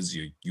Rippers,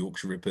 your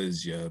Yorkshire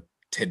Rippers, your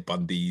Ted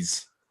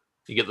Bundys.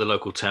 You get the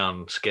local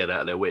town scared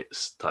out of their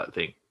wits type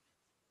thing.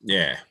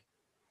 Yeah.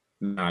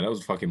 Nah, that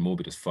was fucking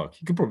morbid as fuck.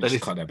 You could probably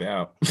just cut that bit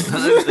out.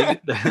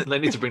 They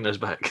need to bring those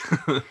back.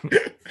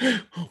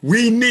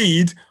 We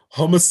need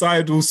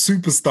homicidal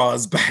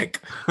superstars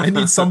back. I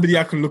need somebody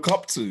I can look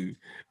up to.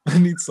 I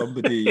need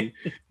somebody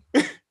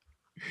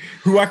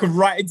who I can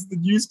write into the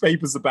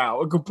newspapers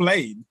about and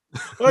complain.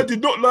 I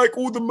did not like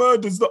all the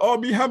murders that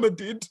Army Hammer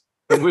did.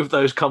 And with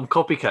those come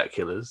copycat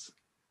killers,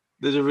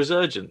 there's a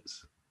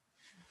resurgence.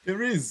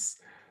 There is.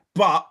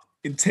 But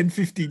in 10,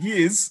 15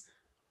 years,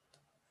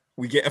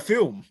 we get a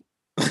film.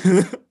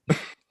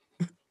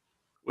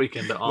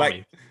 Weekend at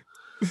Army.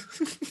 I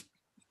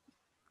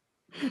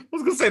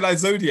was going to say like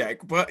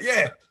Zodiac, but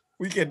yeah,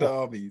 Weekend at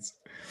Armies.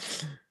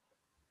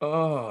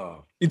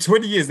 In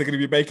 20 years, they're going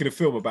to be making a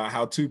film about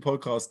how two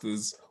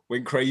podcasters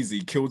went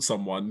crazy, killed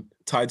someone,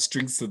 tied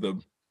strings to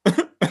them,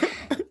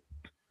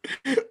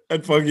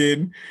 and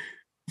fucking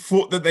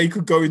thought that they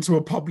could go into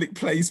a public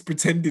place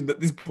pretending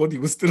that this body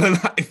was still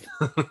alive.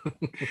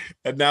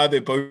 And now they're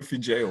both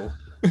in jail.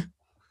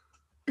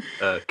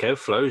 Kev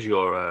Flows,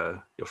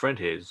 your friend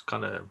here, is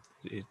kind of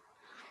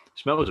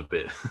smells a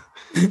bit.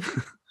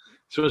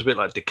 Smells a bit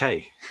like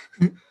decay.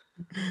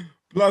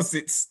 Plus,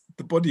 it's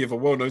the body of a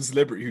well-known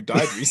celebrity who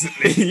died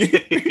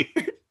recently.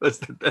 that's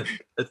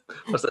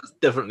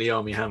definitely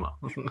Army Hammer.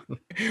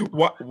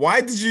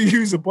 Why did you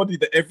use a body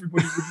that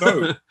everybody would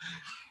know?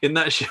 In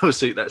that shell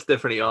suit, that's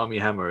definitely Army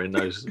Hammer in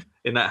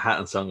that hat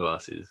and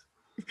sunglasses.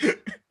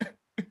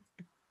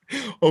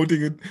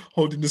 Holding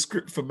the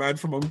script for Man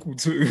from Uncle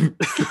 2.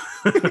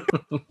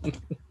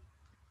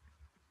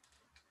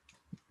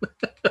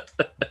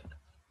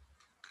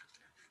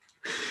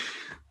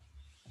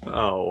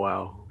 Oh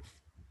wow.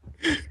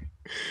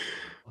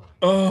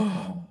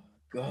 Oh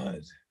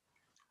God.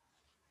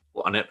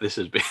 What an ep this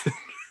has been.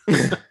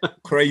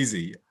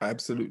 Crazy.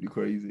 Absolutely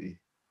crazy.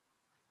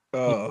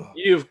 Oh.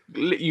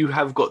 You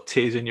have got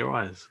tears in your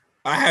eyes.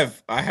 I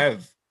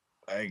have.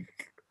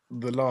 Like,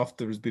 the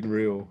laughter has been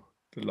real.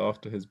 The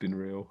laughter has been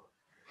real.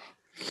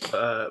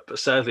 But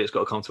sadly, it's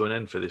got to come to an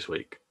end for this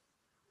week.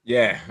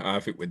 Yeah, I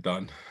think we're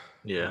done.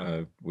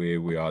 Yeah,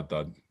 we are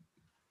done.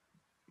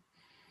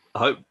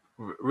 I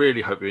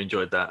really hope you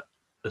enjoyed that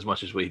as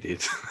much as we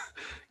did.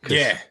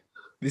 Yeah,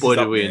 boy,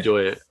 did we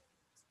enjoy it!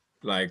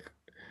 Like,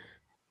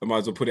 I might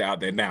as well put it out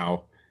there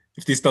now.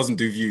 If this doesn't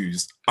do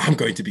views, I'm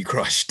going to be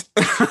crushed.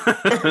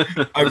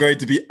 I'm going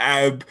to be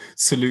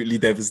absolutely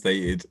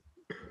devastated.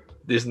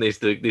 This needs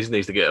to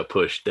get a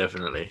push,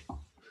 definitely.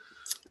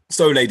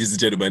 So, ladies and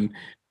gentlemen,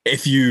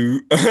 if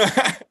you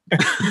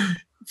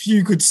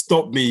could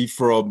stop me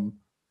from,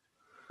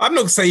 I'm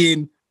not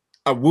saying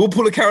I will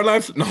pull a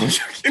Caroline. No, I'm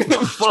joking.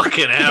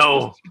 Fucking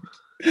hell.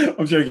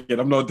 I'm joking.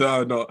 I'm not.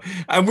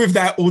 And with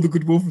that, all the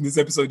goodwill from this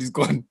episode is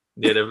gone.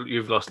 Yeah,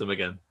 you've lost them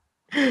again.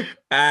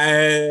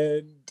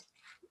 And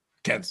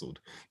cancelled.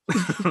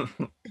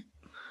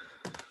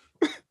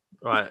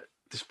 Right.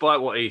 Despite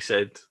what he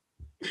said,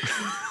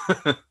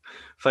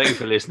 thank you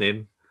for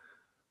listening.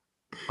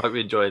 Hope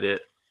you enjoyed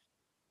it.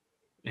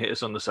 Hit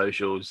us on the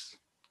socials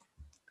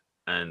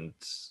and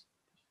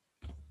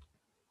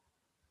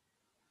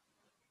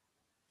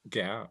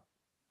get out.